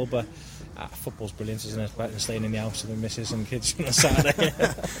struggle, but football's brilliant, isn't it? Better than staying in the house with the missus and kids on a Saturday.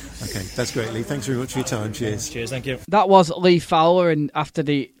 Okay, that's great, Lee. Thanks very much for your time. Cheers. Cheers, thank you. That was Lee Fowler, and after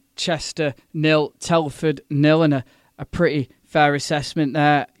the Chester 0, Telford 0, and a pretty fair assessment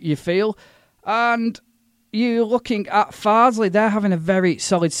there, you feel. And you're looking at Farsley. They're having a very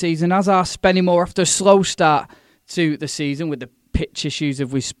solid season, as are Spennymoor after a slow start to the season with the pitch issues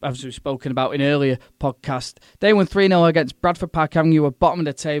as we've spoken about in earlier podcasts. They won 3-0 against Bradford Park Avenue, at bottom of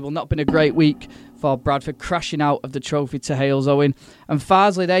the table. Not been a great week for Bradford, crashing out of the trophy to Hales Owen. And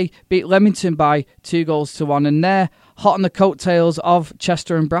Farsley, they beat Leamington by 2-1, and they're hot on the coattails of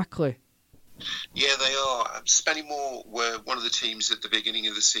Chester and Brackley. Yeah, they are. Spennymoor were one of the teams at the beginning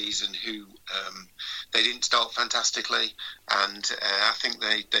of the season who they didn't start fantastically, and I think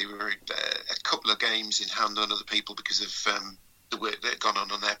they were a couple of games in hand on other people because of the work that had gone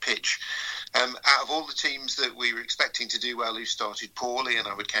on their pitch. Out of all the teams that we were expecting to do well who started poorly, and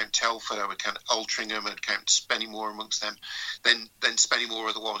I would count Telford, I would count Altrincham, I'd count Spennymoor amongst them, then Spennymoor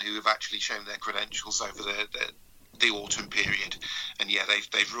are the one who have actually shown their credentials over the autumn period, and yeah,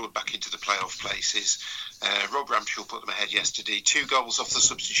 they've roared back into the playoff places. Rob Ramshaw put them ahead yesterday. 2 goals off the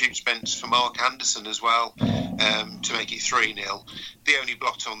substitutes bench for Mark Anderson as well, to make it 3-0. The only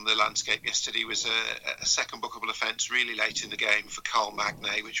blot on the landscape yesterday was a second bookable offence really late in the game for Carl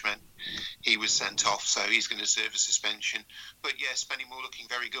Magnay, which meant he was sent off, so he's going to serve a suspension. But yeah, Spennymoor looking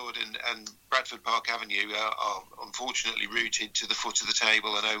very good, and Bradford Park Avenue are unfortunately rooted to the foot of the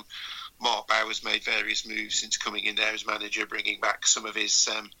table. I know Mark Bowers made various moves since coming in there as manager, bringing back some of his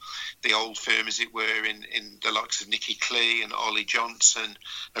the old firm, as it were, in the likes of Nicky Clee and Ollie Johnson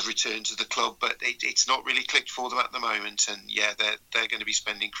have returned to the club, but it's not really clicked for them at the moment, and yeah, they're going to be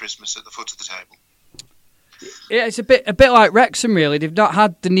spending Christmas at the foot of the table. Yeah, it's a bit like Wrexham, really. They've not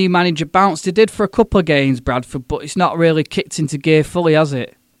had the new manager bounce. They did for a couple of games, Bradford, but it's not really kicked into gear fully, has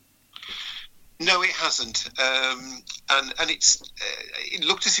it? No, it hasn't, and it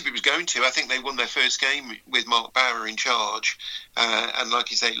looked as if it was going to. I think they won their first game with Mark Bauer in charge, and like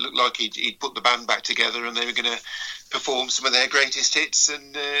you say, it looked like he'd put the band back together, and they were going to perform some of their greatest hits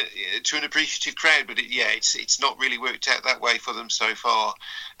and to an appreciative crowd. But it's not really worked out that way for them so far.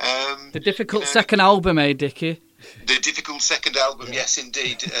 The difficult second album, Dickie? The difficult second album, yeah. Yes,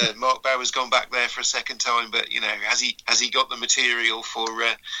 indeed. Mark Bauer's gone back there for a second time, but has he got the material for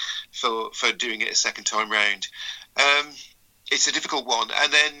doing it a second time round? It's a difficult one.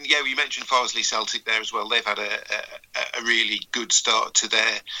 And then, yeah, we mentioned Farsley Celtic there as well. They've had a really good start to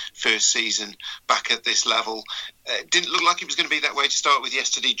their first season back at this level. Didn't look like it was going to be that way to start with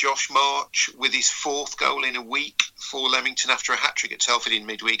yesterday. Josh March with his 4th goal in a week for Leamington after a hat-trick at Telford in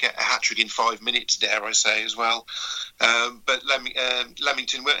midweek, a hat-trick in 5 minutes, dare I say, as well. But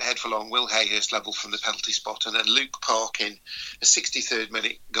Leamington weren't ahead for long. Will Hayhurst level from the penalty spot, and then Luke Parkin, a 63rd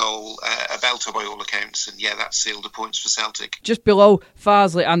minute goal, a belter by all accounts, and yeah, that sealed the points for Celtic. Just below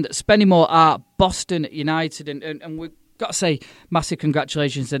Farsley and Spennymoor are Boston United, and we've got to say massive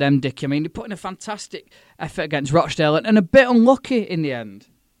congratulations to them, Dick. I mean, they put in a fantastic effort against Rochdale and a bit unlucky in the end.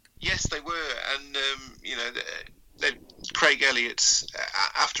 Yes, they were, and Craig Elliott's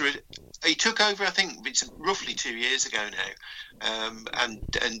after he took over, I think it's roughly 2 years ago now,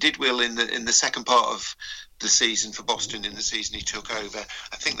 and did well in the second part of the season for Boston. In the season he took over,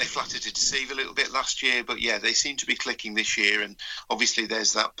 I think they flattered to deceive a little bit last year, but yeah, they seem to be clicking this year, and obviously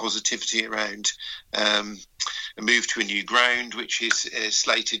there's that positivity around a move to a new ground, which is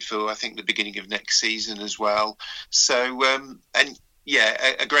slated for, I think, the beginning of next season as well. So and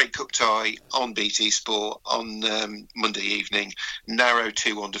yeah, a great cup tie on BT Sport on Monday evening. Narrow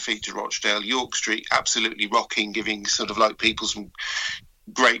 2-1 defeat to Rochdale. York Street absolutely rocking, giving sort of like people some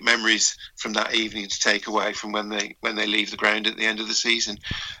great memories from that evening to take away from when they leave the ground at the end of the season.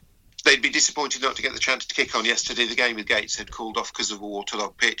 they'd be disappointed not to get the chance to kick on yesterday. The game with Gateshead called off because of a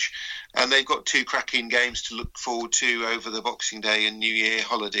waterlogged pitch, and they've got 2 cracking games to look forward to over the Boxing Day and New Year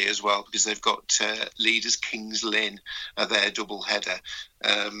holiday as well, because they've got leaders Kings Lynn their double header.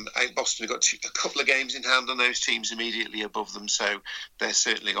 Boston have got a couple of games in hand on those teams immediately above them, so they're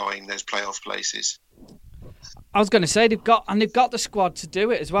certainly eyeing those playoff places. I was going to say they've got the squad to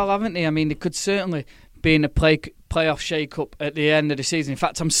do it as well, haven't they? I mean, they could certainly be in a playoff shake-up at the end of the season. In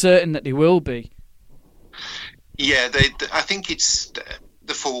fact, I'm certain that they will be. Yeah, I think it's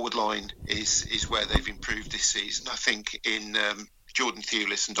the forward line is where they've improved this season. I think in Jordan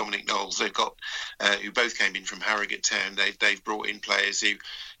Thewlis and Dominic Knowles, they've got who both came in from Harrogate Town. They've brought in players who,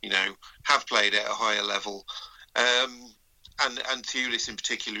 have played at a higher level. And Thewlis in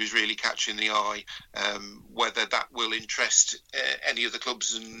particular is really catching the eye. Whether that will interest any of the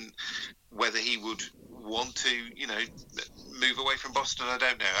clubs and whether he would want to, move away from Boston, I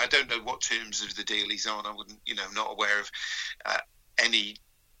don't know. I don't know what terms of the deal he's on. I wouldn't, not aware of any.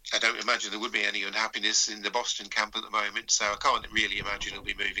 I don't imagine there would be any unhappiness in the Boston camp at the moment, so I can't really imagine he'll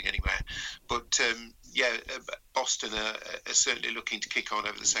be moving anywhere. But Boston are certainly looking to kick on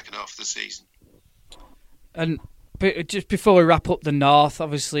over the second half of the season. And just before we wrap up the North,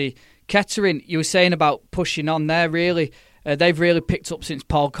 obviously, Kettering, you were saying about pushing on there, really. They've really picked up since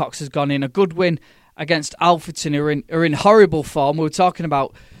Paul Cox has gone in. A good win against Alfreton, who are in horrible form. We were talking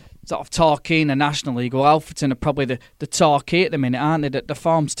about sort of Torquay in the National League. Well, Alfreton are probably the Torquay at the minute, aren't they? The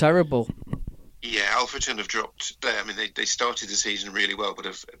form's terrible. Yeah, Alfreton have dropped. I mean, they started the season really well, but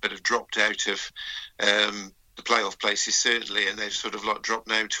have dropped out of the playoff places certainly, and they've sort of dropped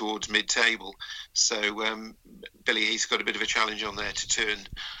now towards mid-table. So Billy Heath's got a bit of a challenge on there to turn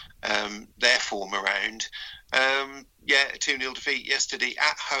their form around. A 2-0 defeat yesterday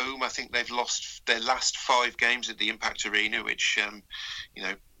at home. I think they've lost their last 5 games at the Impact Arena, which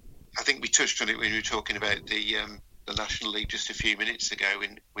I think we touched on it when we were talking about the National League just a few minutes ago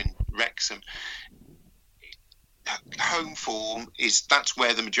when Wrexham. Home form that's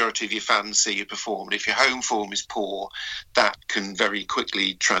where the majority of your fans see you perform. And if your home form is poor, that can very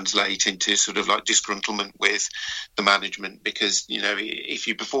quickly translate into sort of disgruntlement with the management, because if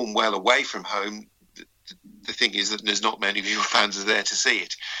you perform well away from home, the thing is that there's not many of your fans are there to see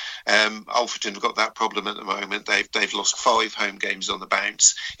it. Alfreton have got that problem at the moment. They've lost 5 home games on the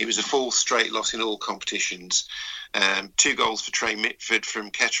bounce. It was a 4th straight loss in all competitions. 2 goals for Trey Mitford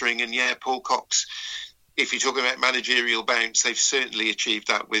from Kettering, and Paul Cox. If you're talking about managerial bounce, they've certainly achieved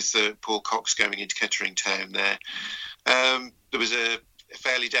that with Paul Cox going into Kettering Town there. There was a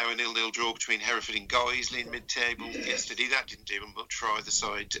fairly dour 0-0 draw between Hereford and Guiseley in mid-table yesterday. That didn't do much for either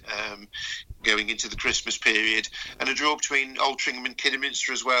side going into the Christmas period. And a draw between Altrincham and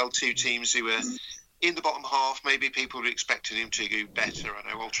Kidderminster as well, 2 teams who were in the bottom half. Maybe people were expecting him to do better.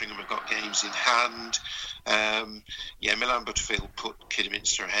 I know Altrincham have got games in hand. Milan Butterfield put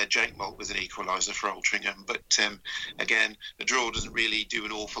Kidderminster ahead. Jake Malt with an equaliser for Altrincham. But again, the draw doesn't really do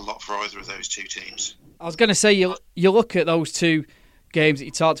an awful lot for either of those 2 teams. I was going to say, you look at those 2 games that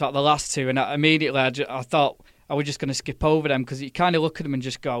you talked about, the last 2, and immediately I thought I was just going to skip over them, because you kind of look at them and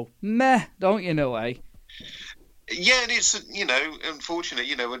just go, meh, don't you, in a way? Yeah, and it's, unfortunate,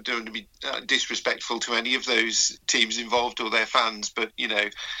 I don't want to be disrespectful to any of those teams involved or their fans, but,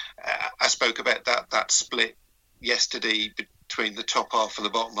 I spoke about that split yesterday between the top half and the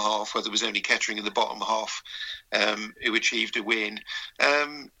bottom half, where there was only Kettering in the bottom half who achieved a win.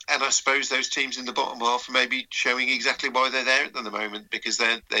 And I suppose those teams in the bottom half are maybe showing exactly why they're there at the moment, because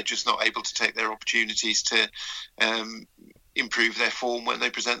they're just not able to take their opportunities to improve their form when they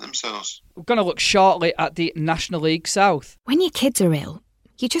present themselves. We're going to look shortly at the National League South. When your kids are ill,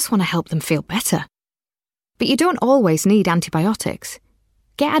 you just want to help them feel better. But you don't always need antibiotics.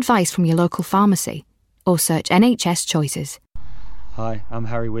 Get advice from your local pharmacy or search NHS Choices. Hi, I'm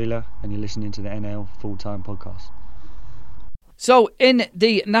Harry Wheeler and you're listening to the NL Full-Time Podcast. So in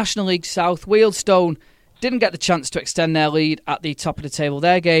the National League South, Wealdstone didn't get the chance to extend their lead at the top of the table.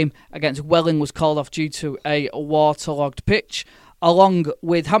 Their game against Welling was called off due to a waterlogged pitch, along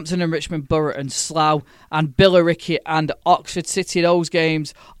with Hampton and Richmond Borough and Slough and Billericay and Oxford City. Those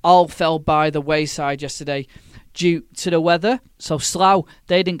games all fell by the wayside yesterday due to the weather. So Slough,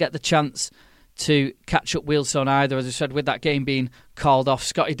 they didn't get the chance to catch up Wealdstone either, as I said, with that game being called off.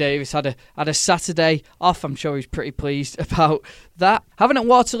 Scotty Davis had a Saturday off. I'm sure he's pretty pleased about that. Having at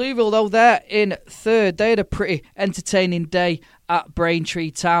Waterlooville, though, they're in 3rd. They had a pretty entertaining day at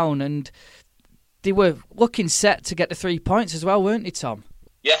Braintree Town, and they were looking set to get the 3 points as well, weren't they, Tom?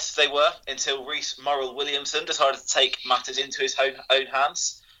 Yes, they were, until Rhys Morrill Williamson decided to take matters into his own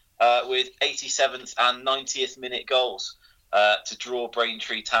hands with 87th and 90th minute goals. to draw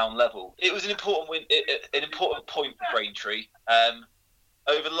Braintree Town level. It was an important win, an important point for Braintree.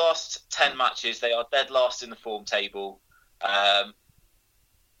 Over the last 10 matches, they are dead last in the form table,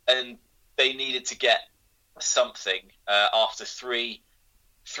 and they needed to get something after three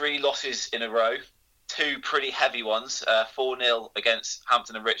losses in a row, 2 pretty heavy ones, 4-0 against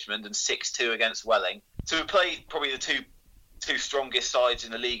Hampton and Richmond and 6-2 against Welling. So we played probably the two strongest sides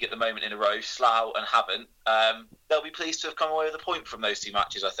in the league at the moment in a row, Slough and Havant. They'll be pleased to have come away with a point from those 2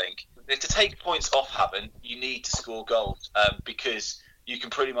 matches, I think. To take points off Havant, you need to score goals, because you can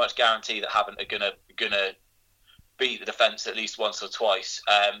pretty much guarantee that Havant are gonna beat the defence at least once or twice.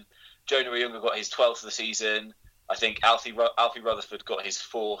 Jonah Young got his 12th of the season. I think Alfie Rutherford got his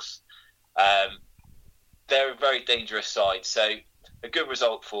 4th. They're a very dangerous side, so a good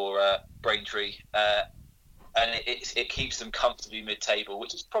result for Braintree, and it keeps them comfortably mid-table,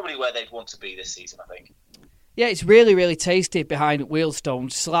 which is probably where they'd want to be this season, I think. Yeah, it's really, really tasty behind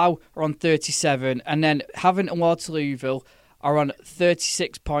Wealdstone. Slough are on 37, and then Havant and Waterlooville are on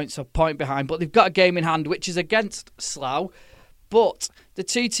 36 points, a point behind, but they've got a game in hand, which is against Slough. But the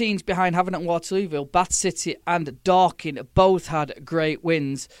 2 teams behind Havant and Waterlooville, Bath City and Dorking, both had great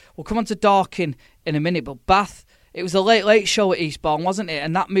wins. We'll come on to Dorking in a minute, but Bath, it was a late show at Eastbourne, wasn't it?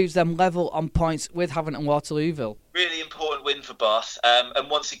 And that moves them level on points with Havant and Waterlooville. Really important win for Bath, and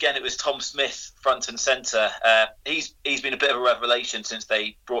once again it was Tom Smith front and centre. He's been a bit of a revelation since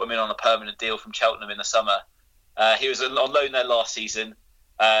they brought him in on a permanent deal from Cheltenham in the summer. He was on loan there last season,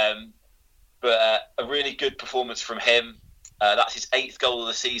 but a really good performance from him. That's his 8th goal of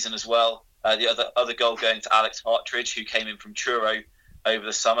the season as well. The other goal going to Alex Hartridge, who came in from Truro over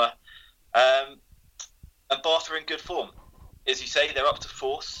the summer. And Bath are in good form. As you say, they're up to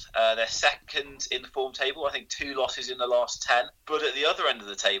 4th. They're second in the form table. I think 2 losses in the last 10. But at the other end of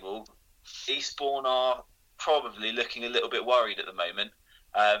the table, Eastbourne are probably looking a little bit worried at the moment.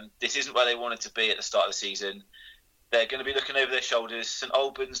 This isn't where they wanted to be at the start of the season. They're going to be looking over their shoulders. St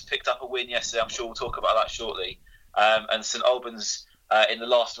Albans picked up a win yesterday. I'm sure we'll talk about that shortly. And St Albans in the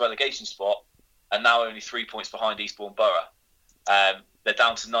last relegation spot are now only 3 points behind Eastbourne Borough. They're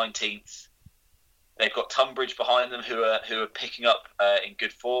down to 19th. They've got Tunbridge behind them, who are picking up in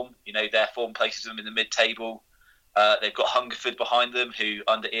good form. You know, their form places them in the mid-table. They've got Hungerford behind them, who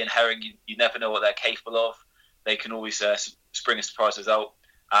under Ian Herring, you never know what they're capable of. They can always spring a surprise result.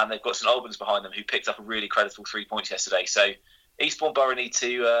 And they've got St Albans behind them, who picked up a really creditable 3 points yesterday. So Eastbourne Borough need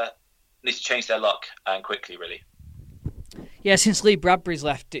to change their luck, and quickly, really. Yeah, since Lee Bradbury's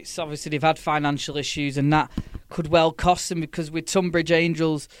left, it's obviously they've had financial issues, and that could well cost them, because with Tunbridge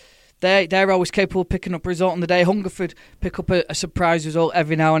Angels, they're always capable of picking up a result on the day. Hungerford pick up a surprise result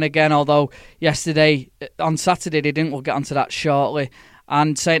every now and again, although on Saturday they didn't. We'll get onto that shortly.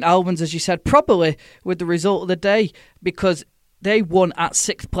 And St Albans, as you said, probably with the result of the day, because they won at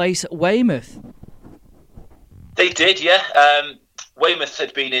 6th place at Weymouth. They did, yeah. Weymouth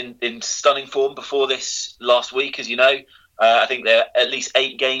had been in stunning form before this last week, as you know. I think they're at least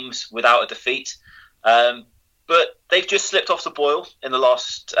 8 games without a defeat. But they've just slipped off the boil in the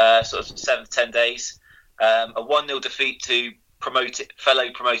last sort of 7 to 10 days. A 1-0 defeat to fellow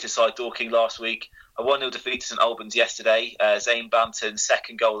promoted side Dorking last week. A 1-0 defeat to St Albans yesterday. Zane Banton's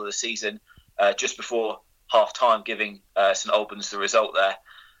 2nd goal of the season, just before half-time, giving St Albans the result there.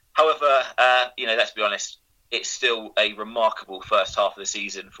 However, let's be honest, it's still a remarkable first half of the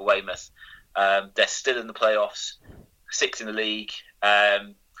season for Weymouth. They're still in the playoffs, 6th in the league,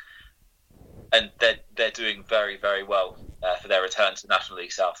 and they're doing very, very well for their return to the National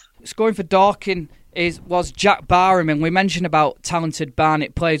League South. Scoring for Dorking was Jack Barham, and we mentioned about talented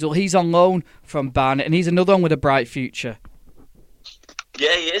Barnet players. Well, he's on loan from Barnet, and he's another one with a bright future.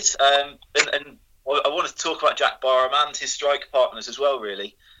 Yeah, he is. And I wanted to talk about Jack Barham and his striker partners as well,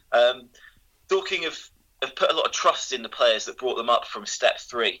 really. Dorking have put a lot of trust in the players that brought them up from Step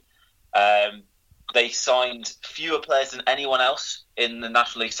 3. They signed fewer players than anyone else in the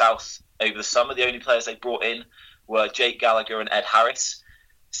National League South over the summer. The only players they brought in were Jake Gallagher and Ed Harris.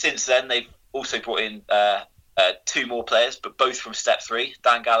 Since then, they've also brought in 2 more players, but both from Step 3.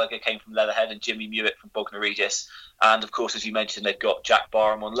 Dan Gallagher came from Leatherhead and Jimmy Mewett from Bognor Regis. And, of course, as you mentioned, they've got Jack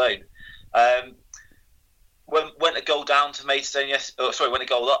Barham on loan. Went a goal down to Maidstone went a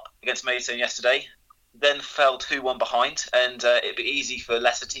goal up against Maidstone yesterday, then fell 2-1 behind, and it'd be easy for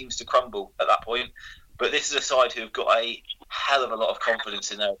lesser teams to crumble at that point. But this is a side who've got a hell of a lot of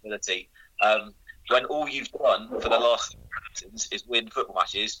confidence in their ability. When all you've done for the last seasons is win football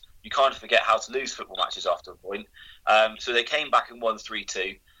matches, you kind of forget how to lose football matches after a point. So they came back and won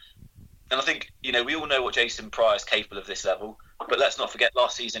 3-2. And I think, we all know what Jason Pryor is capable of this level, but let's not forget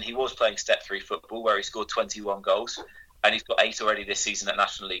last season he was playing Step 3 football where he scored 21 goals. and he's got 8 already this season at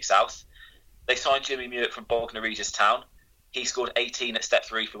National League South. They signed Jimmy Mewett from Bognor Regis Town. He scored 18 at Step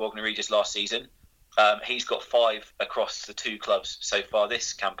 3 for Bognor Regis last season. He's got 5 across the 2 clubs so far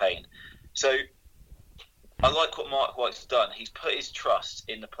this campaign. So I like what Mark White's done. He's put his trust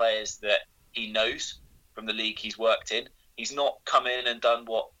in the players that he knows from the league he's worked in. He's not come in and done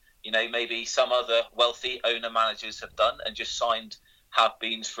what, maybe some other wealthy owner managers have done and just signed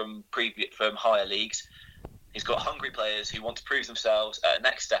have-beens from higher leagues. He's got hungry players who want to prove themselves at a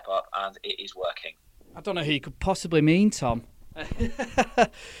next step up, and it is working. I don't know who you could possibly mean, Tom.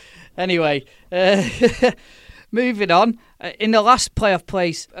 Anyway, moving on. In the last playoff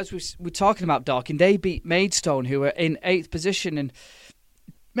place, as we're talking about Dorking, they beat Maidstone, who were in 8th position. And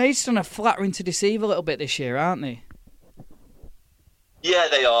Maidstone are flattering to deceive a little bit this year, aren't they? Yeah,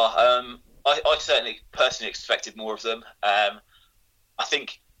 they are. I certainly personally expected more of them. I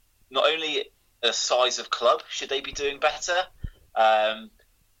think not only the size of club should they be doing better,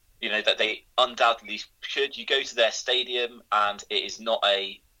 that they undoubtedly should. You go to their stadium and it is not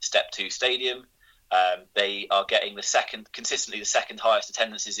a Step 2 stadium. They are getting consistently the second highest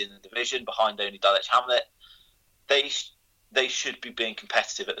attendances in the division, behind only Dulwich Hamlet. They should be being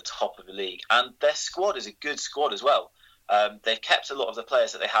competitive at the top of the league, and their squad is a good squad as well. They've kept a lot of the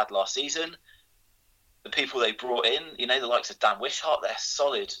players that they had last season. The people they brought in, the likes of Dan Wishart, they're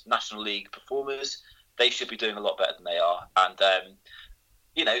solid National League performers. They should be doing a lot better than they are. And,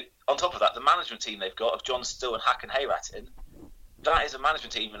 on top of that, the management team they've got of John Still and Hakan Hayratin, that is a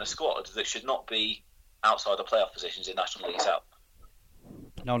management team and a squad that should not be outside the playoff positions in National League South.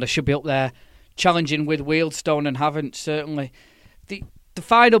 No, they should be up there challenging with Wealdstone and haven't, certainly. The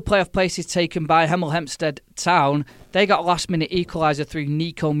final playoff place is taken by Hemel Hempstead Town. They got a last-minute equaliser through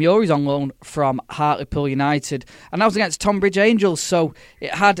Nico Muries on loan from Hartlepool United. And that was against Tonbridge Angels, so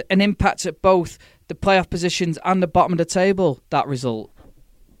it had an impact at both the playoff positions and the bottom of the table, that result.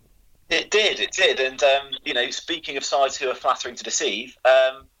 It did. And, speaking of sides who are flattering to deceive,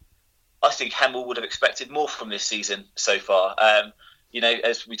 I think Hemel would have expected more from this season so far.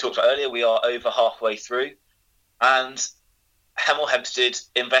 As we talked about earlier, we are over halfway through, and Hemel Hempstead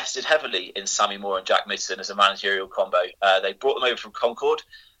invested heavily in Sammy Moore and Jack Midson as a managerial combo. They brought them over from Concord.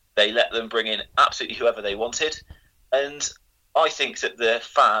 They let them bring in absolutely whoever they wanted. And I think that the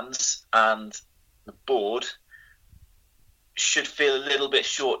fans and the board should feel a little bit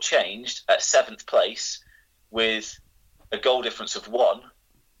shortchanged at 7th place with a goal difference of 1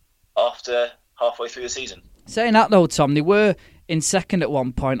 after halfway through the season. Saying that though, Tom, they were in 2nd at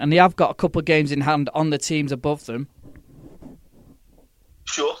one point, and they have got a couple of games in hand on the teams above them.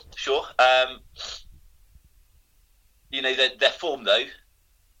 Sure. Their form, though,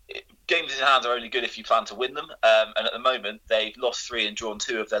 games in hand are only good if you plan to win them. And at the moment, they've lost 3 and drawn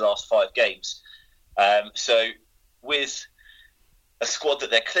 2 of their last 5 games. So with a squad that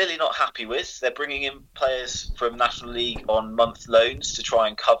they're clearly not happy with, they're bringing in players from National League on month loans to try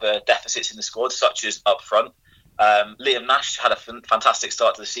and cover deficits in the squad, such as up front. Liam Nash had a fantastic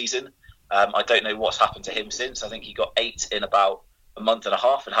start to the season. I don't know what's happened to him since. I think he got 8 in about a month and a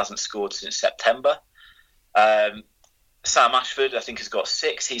half and hasn't scored since September. Sam Ashford, I think, has got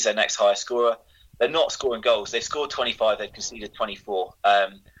 6. He's their next highest scorer. They're not scoring goals. They've scored 25. They've conceded 24.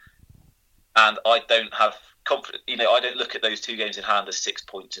 And I don't have confidence. I don't look at those 2 games in hand as 6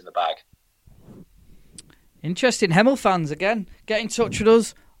 points in the bag. Interesting. Hemel fans, again, get in touch with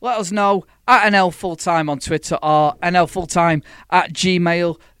us. Let us know at NL Fulltime on Twitter or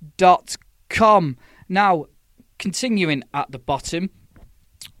nlfulltime@gmail.com. Now, continuing at the bottom,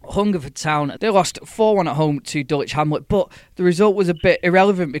 Hungerford Town, they lost 4-1 at home to Dulwich Hamlet, but the result was a bit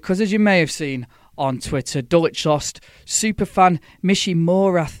irrelevant because, as you may have seen on Twitter, Dulwich lost superfan Mishi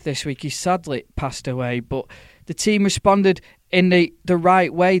Morath this week. He sadly passed away, but the team responded in the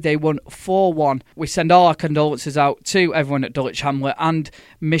right way. They won 4-1. We send all our condolences out to everyone at Dulwich Hamlet and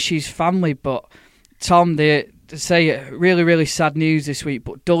Mishi's family. But Tom, they say really, really sad news this week,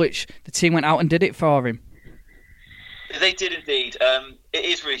 but Dulwich, the team went out and did it for him. They did indeed. It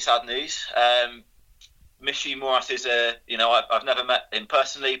is really sad news. Mishi Morath is I've never met him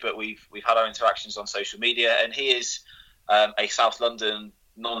personally, but we've had our interactions on social media, and he is a South London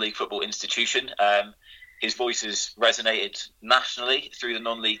non-league football institution. His voice has resonated nationally through the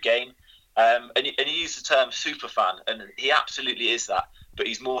non-league game, and he used the term superfan, and he absolutely is that. But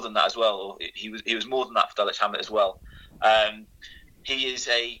he's more than that as well. He was more than that for Dulwich Hamlet as well. He is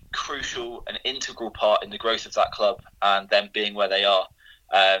a crucial and integral part in the growth of that club and them being where they are.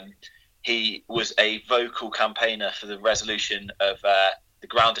 He was a vocal campaigner for the resolution of the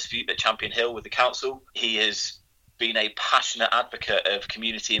ground dispute at Champion Hill with the council. He has been a passionate advocate of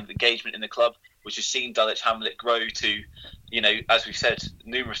community engagement in the club. which has seen Dulwich Hamlet grow to, as we've said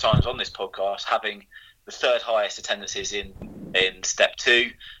numerous times on this podcast, having the third highest attendances in Step 2,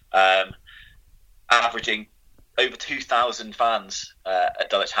 averaging over 2,000 fans at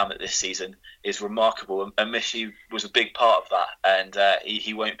Dulwich Hamlet this season is remarkable, and Michy was a big part of that, and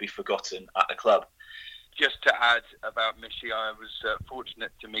he won't be forgotten at the club. Just to add about Michy, I was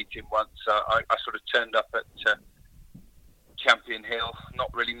fortunate to meet him once. I sort of turned up at Champion Hill,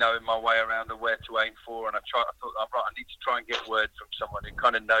 not really knowing my way around or where to aim for, and I thought, I need to try and get word from someone who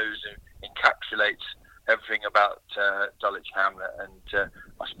kind of knows and encapsulates everything about Dulwich Hamlet, and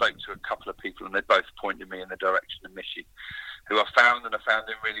I spoke to a couple of people, and they both pointed me in the direction of Michy, who I found him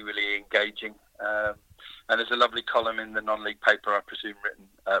really, really engaging. And there's a lovely column in the non-league paper, I presume, written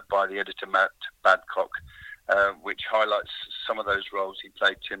by the editor Matt Badcock, which highlights some of those roles he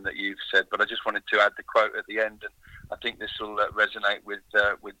played, Tim, that you've said. But I just wanted to add the quote at the end, and I think this will resonate with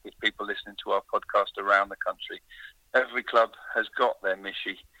people listening to our podcast around the country. Every club has got their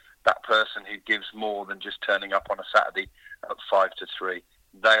Michy, that person who gives more than just turning up on a Saturday at 5 to 3.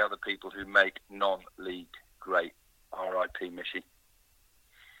 They are the people who make non-league great. R.I.P. Michy.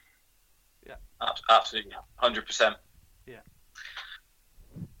 Yeah, absolutely, 100%.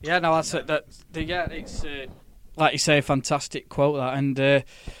 Yeah, no, that's it. It's like you say, a fantastic quote that, and there's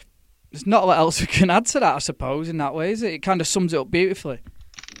not a lot else we can add to that, I suppose, in that way, is it? It kind of sums it up beautifully.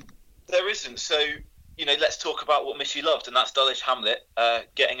 There isn't. So, let's talk about what Michy loved, and that's Dulwich Hamlet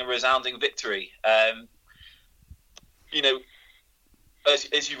getting a resounding victory. As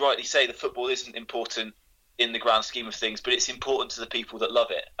you rightly say, the football isn't important in the grand scheme of things, but it's important to the people that love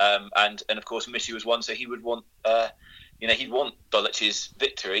it. And of course, Michy was one, so he would want, he'd want Dulwich's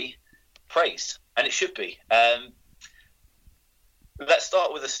victory praised, and it should be. Let's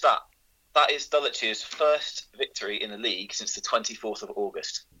start with a stat. That is Dulwich's first victory in the league since the 24th of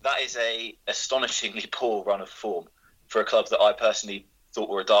August. That is a astonishingly poor run of form for a club that I personally thought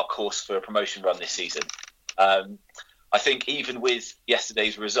were a dark horse for a promotion run this season. I think even with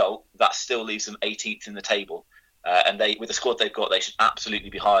yesterday's result, that still leaves them 18th in the table. And with the squad they've got, they should absolutely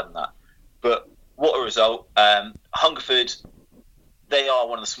be higher than that. But what a result. Hungerford, they are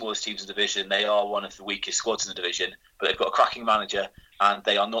one of the smallest teams in the division. They are one of the weakest squads in the division. But they've got a cracking manager, and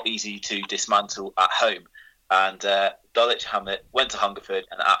they are not easy to dismantle at home. And Dulwich Hamlet went to Hungerford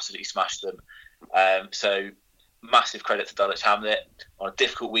and absolutely smashed them. So massive credit to Dulwich Hamlet. On a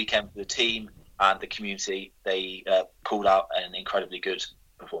difficult weekend for the team and the community, they pulled out an incredibly good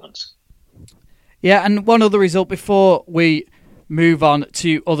performance. Yeah, and one other result before we move on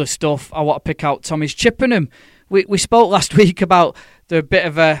to other stuff I want to pick out, Tom, is Chippenham. We spoke last week about the bit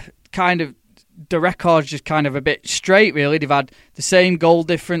of a kind of the record's just kind of a bit straight, really. They've had the same goal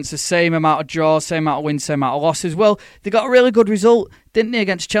difference, the same amount of draws, same amount of wins, same amount of losses. Well, they got a really good result, didn't they,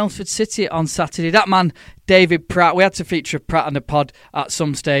 against Chelmsford City on Saturday. That man, David Pratt, we had to feature Pratt on the pod at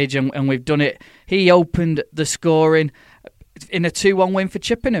some stage, and we've done it. He opened the scoring in a 2-1 win for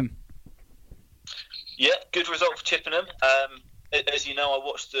Chippenham. Yeah, good result for Chippenham. As you know, I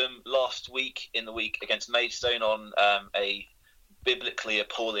watched them last week in the week against Maidstone on a biblically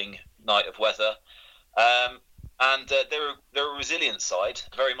appalling night of weather. And they're a resilient side,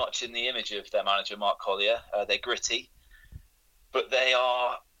 very much in the image of their manager, Mark Collier. They're gritty, but they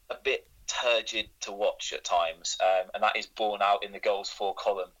are a bit turgid to watch at times. And that is borne out in the goals for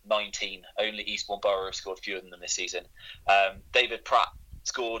column, 19. Only Eastbourne Borough have scored fewer than them this season. David Pratt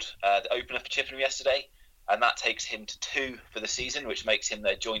scored the opener for Chippenham yesterday, and that takes him to 2 for the season, which makes him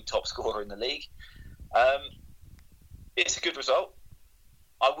their joint top scorer in the league. It's a good result.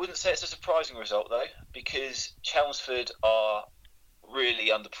 I wouldn't say it's a surprising result, though, because Chelmsford are really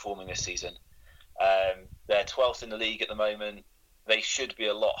underperforming this season. They're 12th in the league at the moment. They should be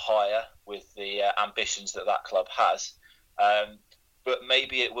a lot higher with the ambitions that club has. But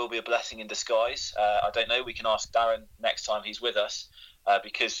maybe it will be a blessing in disguise. I don't know. We can ask Darren next time he's with us,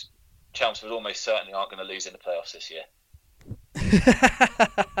 because Chelmsford almost certainly aren't going to lose in the playoffs this year.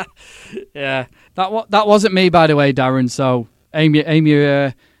 Yeah, that wasn't me, by the way, Darren. So aim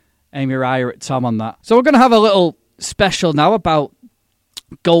your ire at Tom on that. So we're going to have a little special now about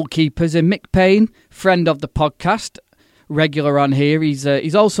goalkeepers. And Mick Payne, friend of the podcast, regular on here.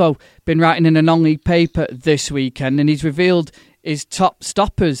 He's also been writing in a non-league paper this weekend, and he's revealed his top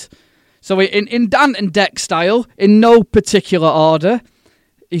stoppers. So in Dan and Deck style, in no particular order,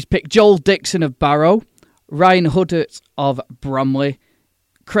 he's picked Joel Dixon of Barrow, Ryan Huddart of Bromley,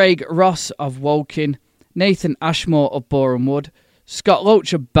 Craig Ross of Woking, Nathan Ashmore of Boreham Wood, Scott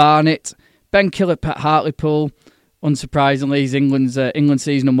Loach of Barnet, Ben Killip at Hartlepool, unsurprisingly he's England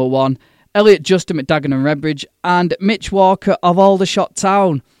season number 1, Elliot Justin at Dagenham and Redbridge, and Mitch Walker of Aldershot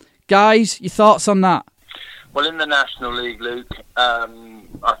Town. Guys, your thoughts on that? Well, in the National League, Luke,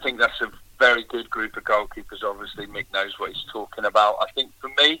 I think that's a very good group of goalkeepers. Obviously, Mick knows what he's talking about. I think for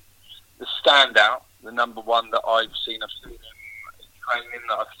me, the standout, the number one that I've seen him in training,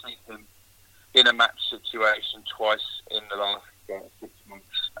 that I've seen him in a match situation twice in the last 6 months.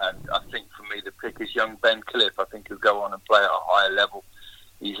 And I think for me, the pick is young Ben Cliff. I think he'll go on and play at a higher level.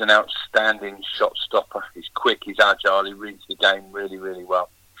 He's an outstanding shot stopper. He's quick, he's agile, he reads the game really, really well.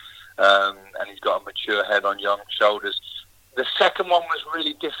 And he's got a mature head on young shoulders. The second one was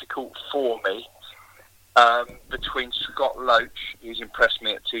really difficult for me, between Scott Loach, who's impressed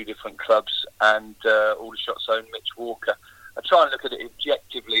me at two different clubs, and Aldershot's own Mitch Walker. I try and look at it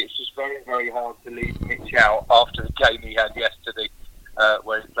objectively. It's just very, very hard to leave Mitch out after the game he had yesterday,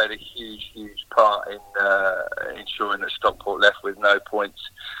 where he played a huge, huge part in ensuring that Stockport left with no points.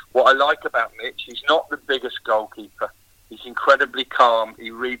 What I like about Mitch, he's not the biggest goalkeeper. He's incredibly calm.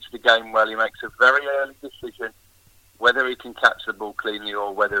 He reads the game well. He makes a very early decision whether he can catch the ball cleanly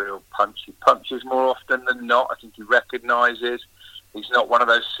or whether he'll punch. He punches more often than not. I think he recognises. He's not one of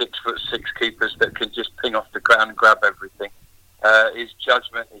those 6'6" keepers that can just ping off the ground and grab everything. His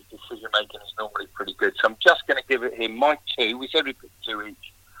judgment, his decision making is normally pretty good. So I'm just going to give it him my two. We said we picked two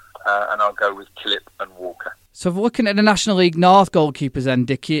each, and I'll go with Clip and Walker. So looking at the National League North goalkeepers then,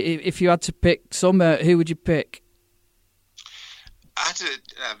 Dickie, if you had to pick some, who would you pick? I had to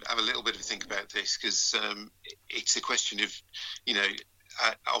have a little bit of a think about this because it's a question of,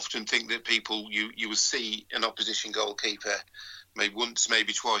 I often think that people, you will see an opposition goalkeeper maybe once,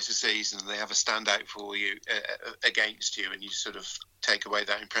 maybe twice a season, and they have a standout for you against you, and you sort of take away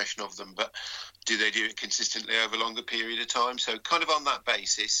that impression of them. But do they do it consistently over a longer period of time? So kind of on that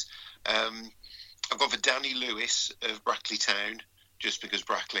basis, I've gone for Danny Lewis of Brackley Town, just because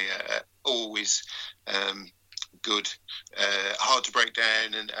Brackley are always good, hard to break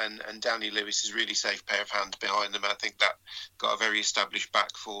down, and Danny Lewis is a really safe pair of hands behind them. I think that got a very established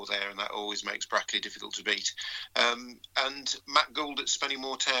back four there, and that always makes Brackley difficult to beat. And Matt Gould at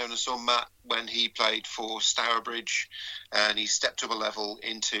Spennymoor Town, I saw Matt when he played for Stourbridge, and he stepped up a level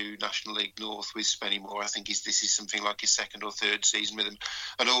into National League North with Spennymoor. I think this is something like his second or third season with him,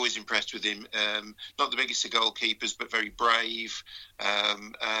 and always impressed with him. Not the biggest of goalkeepers, but very brave,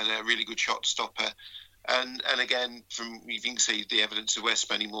 and a really good shot stopper. And again, you can see the evidence of where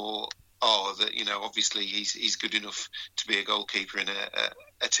Spennymoor are, that obviously he's good enough to be a goalkeeper in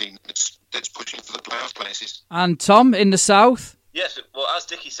a team that's pushing for the playoff places. And Tom in the south. Yes, well, as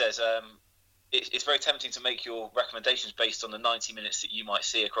Dickie says, it's very tempting to make your recommendations based on the 90 minutes that you might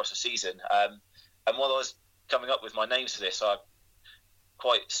see across a season. And while I was coming up with my names for this, I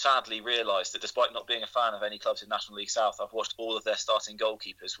quite sadly realised that despite not being a fan of any clubs in National League South, I've watched all of their starting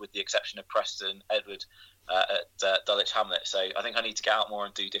goalkeepers with the exception of Preston Edward at Dulwich Hamlet. So I think I need to get out more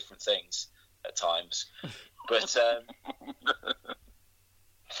and do different things at times. But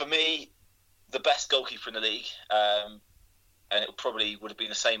for me, the best goalkeeper in the league, and it probably would have been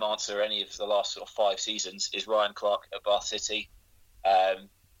the same answer any of the last sort of 5 seasons, is Ryan Clark at Bath City.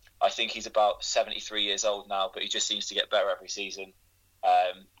 I think he's about 73 years old now, but he just seems to get better every season.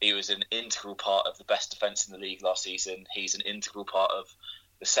 He was an integral part of the best defence in the league last season. He's an integral part of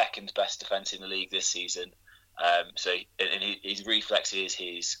the second best defence in the league this season. His reflexes,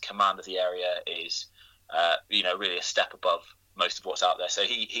 his command of the area is, really a step above most of what's out there. So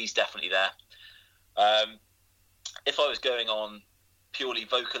he's definitely there. If I was going on purely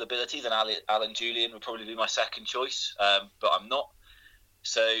vocal ability, then Alan Julian would probably be my second choice, but I'm not.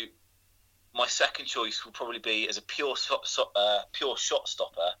 So my second choice will probably be, as a pure shot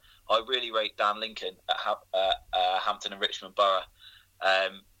stopper, I really rate Dan Lincoln at Hampton and Richmond Borough.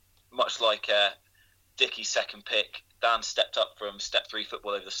 Much like Dickie's second pick, Dan stepped up from Step 3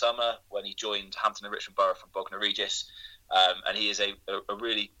 football over the summer when he joined Hampton and Richmond Borough from Bognor Regis, and he is a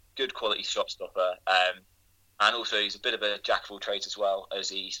really good quality shot stopper. And also he's a bit of a jack of all trades as well, as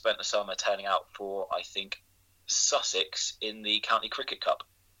he spent the summer turning out for, I think, Sussex in the County Cricket Cup.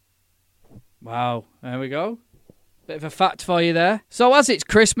 Wow, there we go. Bit of a fact for you there. So as it's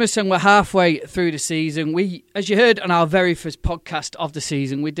Christmas and we're halfway through the season, we, as you heard on our very first podcast of the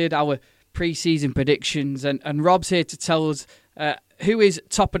season, we did our pre-season predictions, and Rob's here to tell us who is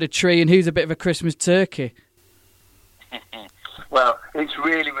top of the tree and who's a bit of a Christmas turkey. Well, it's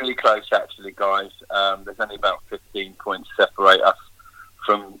really, really close actually, guys. There's only about 15 points separate us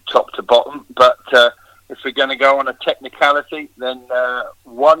from top to bottom, but if we're going to go on a technicality, then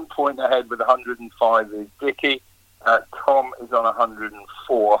 1 point ahead with 105 is Dickie. Tom is on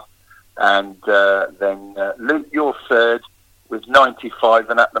 104. And then Luke, you're third with 95.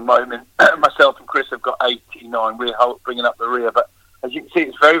 And at the moment, myself and Chris have got 89. We're bringing up the rear. But as you can see,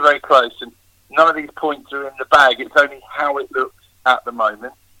 it's very, very close, and none of these points are in the bag. It's only how it looks at the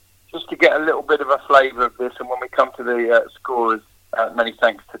moment. Just to get a little bit of a flavour of this, and when we come to the scorers, many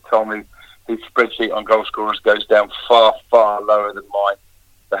thanks to Tom, whose spreadsheet on goal scorers goes down far, far lower than mine,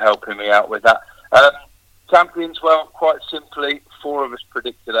 for helping me out with that. Champions, well, quite simply, 4 of us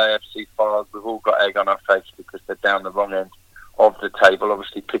predicted AFC Fylde. We've all got egg on our face because they're down the wrong end of the table,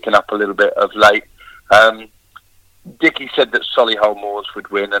 obviously picking up a little bit of late. Dickie said that Solihull Moors would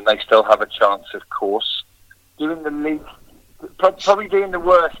win, and they still have a chance, of course. Doing the league, probably doing the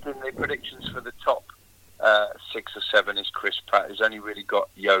worst in the predictions for the top 6 or 7 is Chris Pratt, who's only really got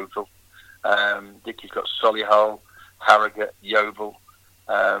Yeovil. Dickie's got Solihull, Harrogate, Yeovil.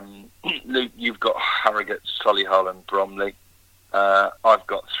 Luke, you've got Harrogate, Solihull and Bromley. I've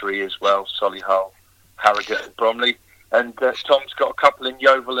got 3 as well, Solihull, Harrogate and Bromley. And Tom's got a couple in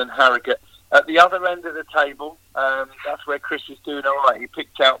Yeovil and Harrogate. At the other end of the table, that's where Chris is doing all right. He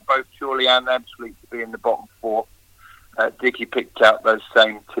picked out both Chorley and Ebbsfleet to be in the bottom 4. Dickie picked out those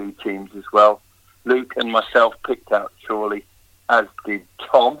same 2 teams as well. Luke and myself picked out Chorley, as did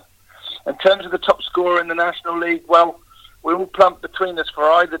Tom. In terms of the top scorer in the National League, well, we all plumped between us for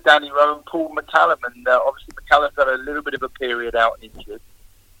either Danny Rowe and Paul McCallum, and obviously McCallum's had a little bit of a period out injured.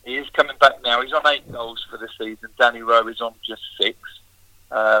 He is coming back now. He's on 8 goals for the season. Danny Rowe is on just 6,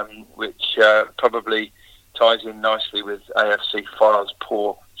 which probably ties in nicely with AFC Fylde's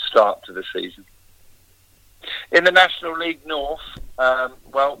poor start to the season. In the National League North,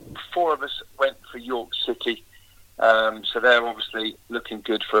 well, 4 of us went for York City, so they're obviously looking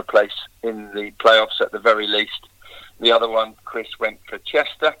good for a place in the playoffs at the very least. The other one, Chris, went for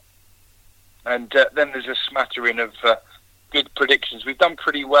Chester. And then there's a smattering of good predictions. We've done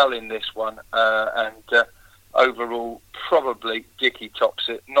pretty well in this one. And overall, probably Dickie tops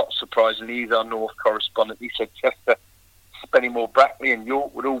it. Not surprisingly, he's our North correspondent. He said Chester, Spennymoor, Brackley and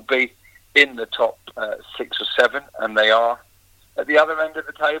York would all be in the top 6 or 7. And they are. At the other end of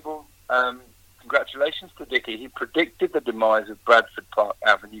the table, congratulations to Dickie. He predicted the demise of Bradford Park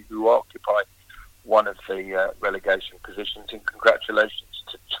Avenue, who occupy one of the relegation positions, and congratulations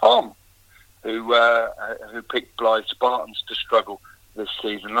to Tom, who picked Blythe Spartans to struggle this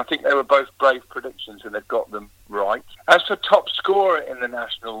season. I think they were both brave predictions, and they've got them right. As for top scorer in the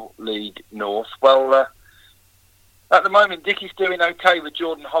National League North, well, at the moment, Dickie's doing okay with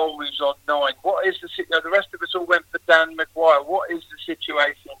Jordan Holm, who's on 9. What is the rest of us all went for Dan Maguire. What is the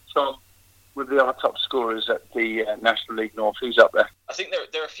situation, Tom, with our top scorers at the National League North? Who's up there? I think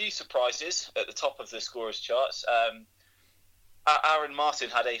there are a few surprises at the top of the scorers charts. Aaron Martin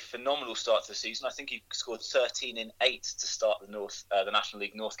had a phenomenal start to the season. I think he scored 13 in 8 to start the National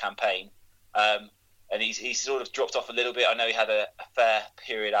League North campaign. And he's sort of dropped off a little bit. I know he had a fair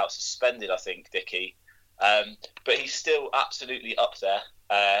period out suspended, I think, Dickie. But he's still absolutely up there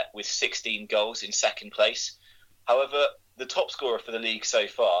with 16 goals in second place. However, the top scorer for the league so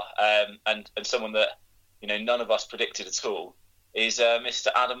far, and someone that none of us predicted at all, is Mr.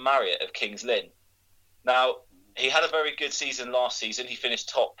 Adam Marriott of Kings Lynn. Now, he had a very good season last season. He finished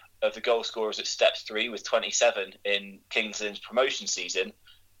top of the goal scorers at Step 3 with 27 in Kings Lynn's promotion season.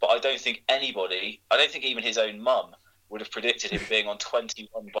 But I don't think even his own mum would have predicted him being on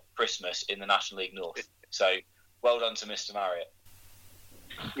 21 by Christmas in the National League North. So, well done to Mr. Marriott.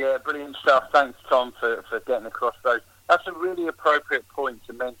 Yeah, brilliant stuff. Thanks, Tom, for getting across those. That's a really appropriate point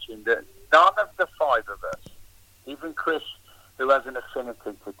to mention, that none of the 5 of us, even Chris, who has an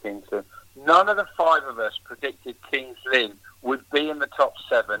affinity to Kings Lynn, none of the 5 of us predicted Kings Lynn would be in the top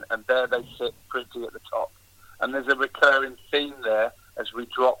 7, and there they sit pretty at the top. And there's a recurring theme there as we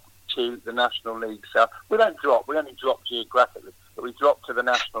drop to the National League South. We don't drop, we only drop geographically, but we drop to the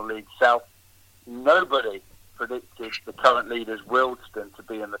National League South. Nobody predicted the current leaders, Wildston, to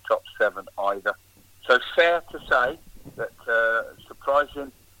be in the top 7 either. So fair to say that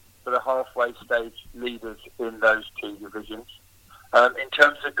surprising for the halfway stage leaders in those 2 divisions. In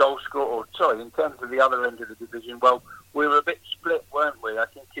terms of in terms of the other end of the division, well, we were a bit split, weren't we? I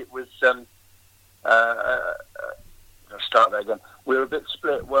think it was. I'll start there again. We were a bit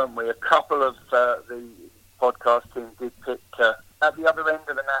split, weren't we? A couple of the podcast team did pick at the other end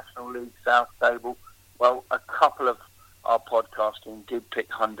of the National League South table. Well, a couple of our podcast team did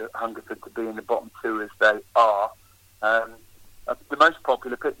pick Hungerford to be in the bottom 2 as they are. The most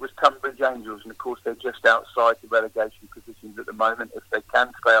popular pick was Tunbridge Angels, and of course they're just outside the relegation positions at the moment. If they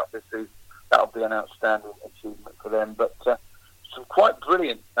can stay up this season, that'll be an outstanding achievement for them. But some quite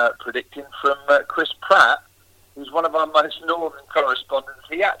brilliant predicting from Chris Pratt, who's one of our most northern correspondents.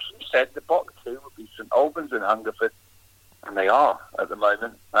 He actually said the bottom 2 would be St Albans and Hungerford, and they are at the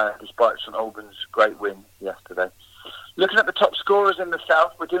moment, despite St Albans' great win yesterday. Looking at the top scorers in the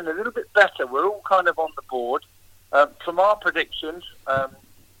south, we're doing a little bit better. We're all kind of on the board. From our predictions,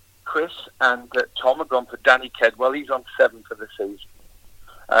 Chris and Tom have gone for Danny Kedwell. He's on 7 for the season.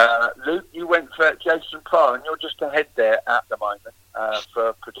 Luke, you went for Jason Pryor, and you're just ahead there at the moment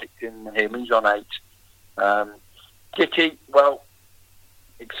for predicting him. He's on 8. Dicky, well,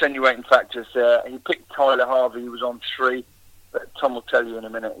 extenuating factors there. He picked Tyler Harvey, he was on 3. But Tom will tell you in a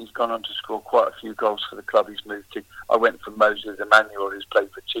minute, he's gone on to score quite a few goals for the club he's moved to. I went for Moses Emmanuel, who's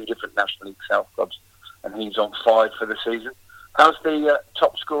played for 2 different National League South clubs, and he's on 5 for the season. How's the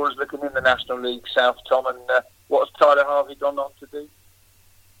top scorers looking in the National League South, Tom, and what has Tyler Harvey gone on to do?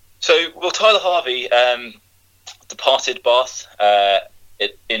 So, Tyler Harvey departed Bath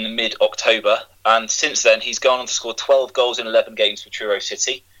in mid-October, and since then he's gone on to score 12 goals in 11 games for Truro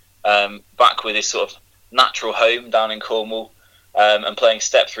City, back with his sort of natural home down in Cornwall, and playing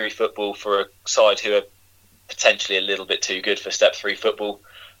Step 3 football for a side who are potentially a little bit too good for Step 3 football.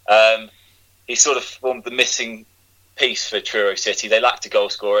 He's sort of formed the missing piece for Truro City. They lacked a goal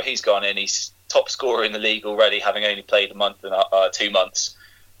scorer. He's gone in. He's top scorer in the league already, having only played a month and 2 months.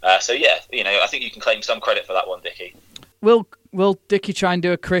 So yeah, I think you can claim some credit for that one, Dickie. Will Dickie try and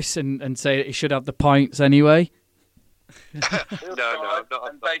do a Chris and say that he should have the points anyway? No,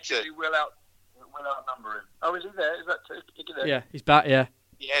 and basically we'll outnumber him. Oh, is he there? Is that Dickie there? Yeah, he's back. Yeah.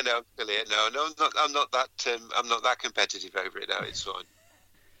 Yeah, no, still here. No, I'm not that. I'm not that competitive over it now. It's fine.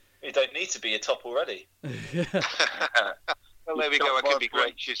 You don't need to be a top already. Well, there we go. I can be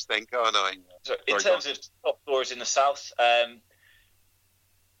gracious then, can't I? So in terms of top scorers in the south,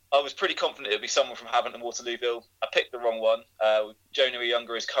 I was pretty confident it would be someone from Havant and Waterlooville. I picked the wrong one. Jonah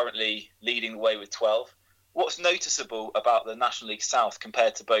Younger is currently leading the way with 12. What's noticeable about the National League South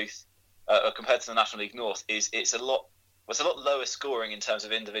compared to the National League North is it's a lot lower scoring in terms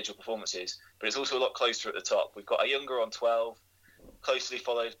of individual performances, but it's also a lot closer at the top. We've got a Younger on 12, closely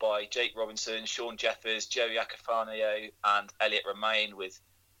followed by Jake Robinson, Sean Jeffers, Joey Acafanio and Elliot Romain with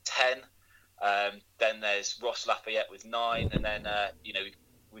 10. Then there's Ross Lafayette with 9, and then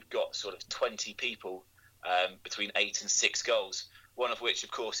we've got sort of 20 people between 8 and 6 goals. One of which,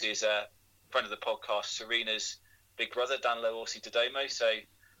 of course, is a friend of the podcast, Serena's big brother, Danilo Orsi Dodomo. So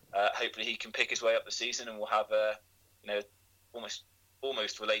hopefully he can pick his way up the season, and we'll have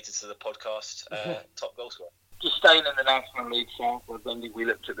almost related to the podcast top goal scorer. Just staying in the National League South, I don't think we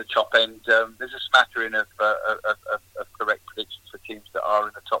looked at the top end. There's a smattering of correct predictions for teams that are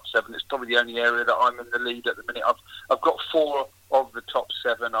in the top 7. It's probably the only area that I'm in the lead at the minute. I've got 4 of the top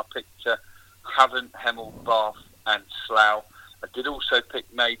 7. I picked Havant, Hemel, Bath and Slough. I did also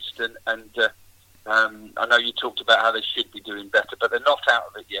pick Maidstone, and I know you talked about how they should be doing better, but they're not out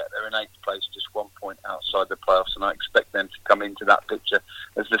of it yet. They're in 8th place, just 1 point outside the playoffs, and I expect them to come into that picture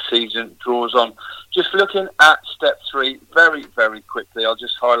as the season draws on. Just looking at Step 3 very, very quickly, I'll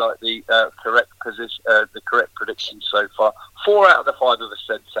just highlight the correct predictions so far. 4 out of the 5 of us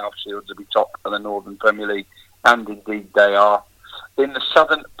said South Shields will be top of the Northern Premier League, and indeed they are. In the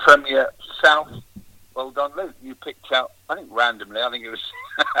Southern Premier South, well done, Luke. You picked out, I think randomly,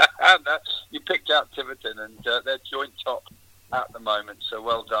 you picked out Tiverton, and they're joint top at the moment. So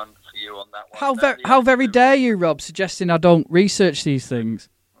well done for you on that one. How very dare you, Rob, suggesting I don't research these things?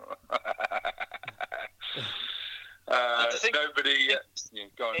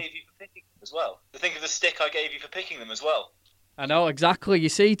 Go on. Gave you for picking them as well. To think of the stick I gave you for picking them as well. I know exactly. You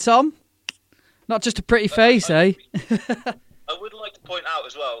see, Tom, not just a pretty face, eh? I would like to point out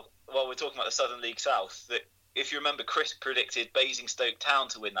as well, while we're talking about the Southern League South, that if you remember, Chris predicted Basingstoke Town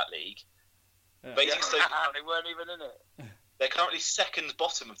to win that league. Yeah. Basingstoke, they weren't even in it. They're currently second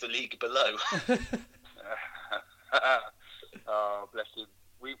bottom of the league below. Oh, bless him.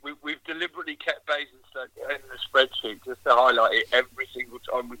 We've deliberately kept Basingstoke in the spreadsheet just to highlight it every single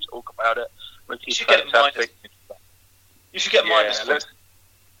time we talk about it, which is fantastic. You should get minus points.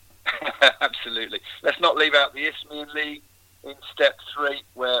 Absolutely. Let's not leave out the Isthmian League in Step 3,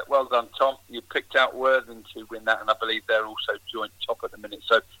 where, well done, Tom, you picked out Worthing to win that, and I believe they're also joint top at the minute.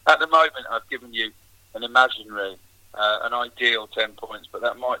 So at the moment, I've given you an imaginary, an ideal 10 points, but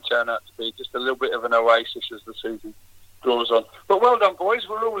that might turn out to be just a little bit of an oasis as the season draws on. But well done, boys.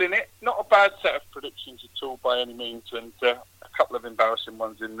 We're all in it. Not a bad set of predictions at all by any means, and a couple of embarrassing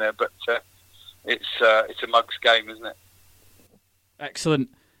ones in there, but it's a mug's game, isn't it? Excellent.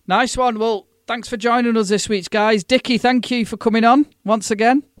 Nice one. Well, thanks for joining us this week, guys. Dickie, thank you for coming on once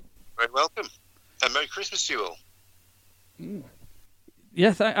again. Very welcome. And Merry Christmas to you all.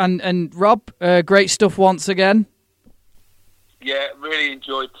 Yeah, and Rob, great stuff once again. Yeah, really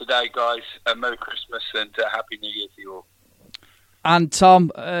enjoyed today, guys. Merry Christmas and Happy New Year to you all. And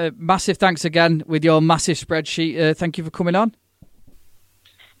Tom, massive thanks again with your massive spreadsheet. Thank you for coming on.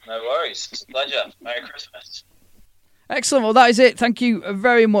 No worries. It's a pleasure. Merry Christmas. Excellent. Well, that is it. Thank you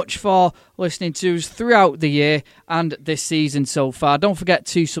very much for listening to us throughout the year and this season so far. Don't forget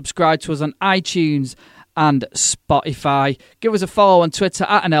to subscribe to us on iTunes and Spotify. Give us a follow on Twitter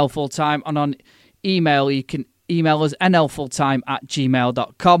at NLFulltime, and on email you can email us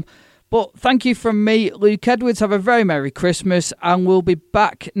nlfulltime@gmail.com. But thank you from me, Luke Edwards. Have a very Merry Christmas, and we'll be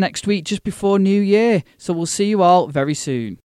back next week just before New Year. So we'll see you all very soon.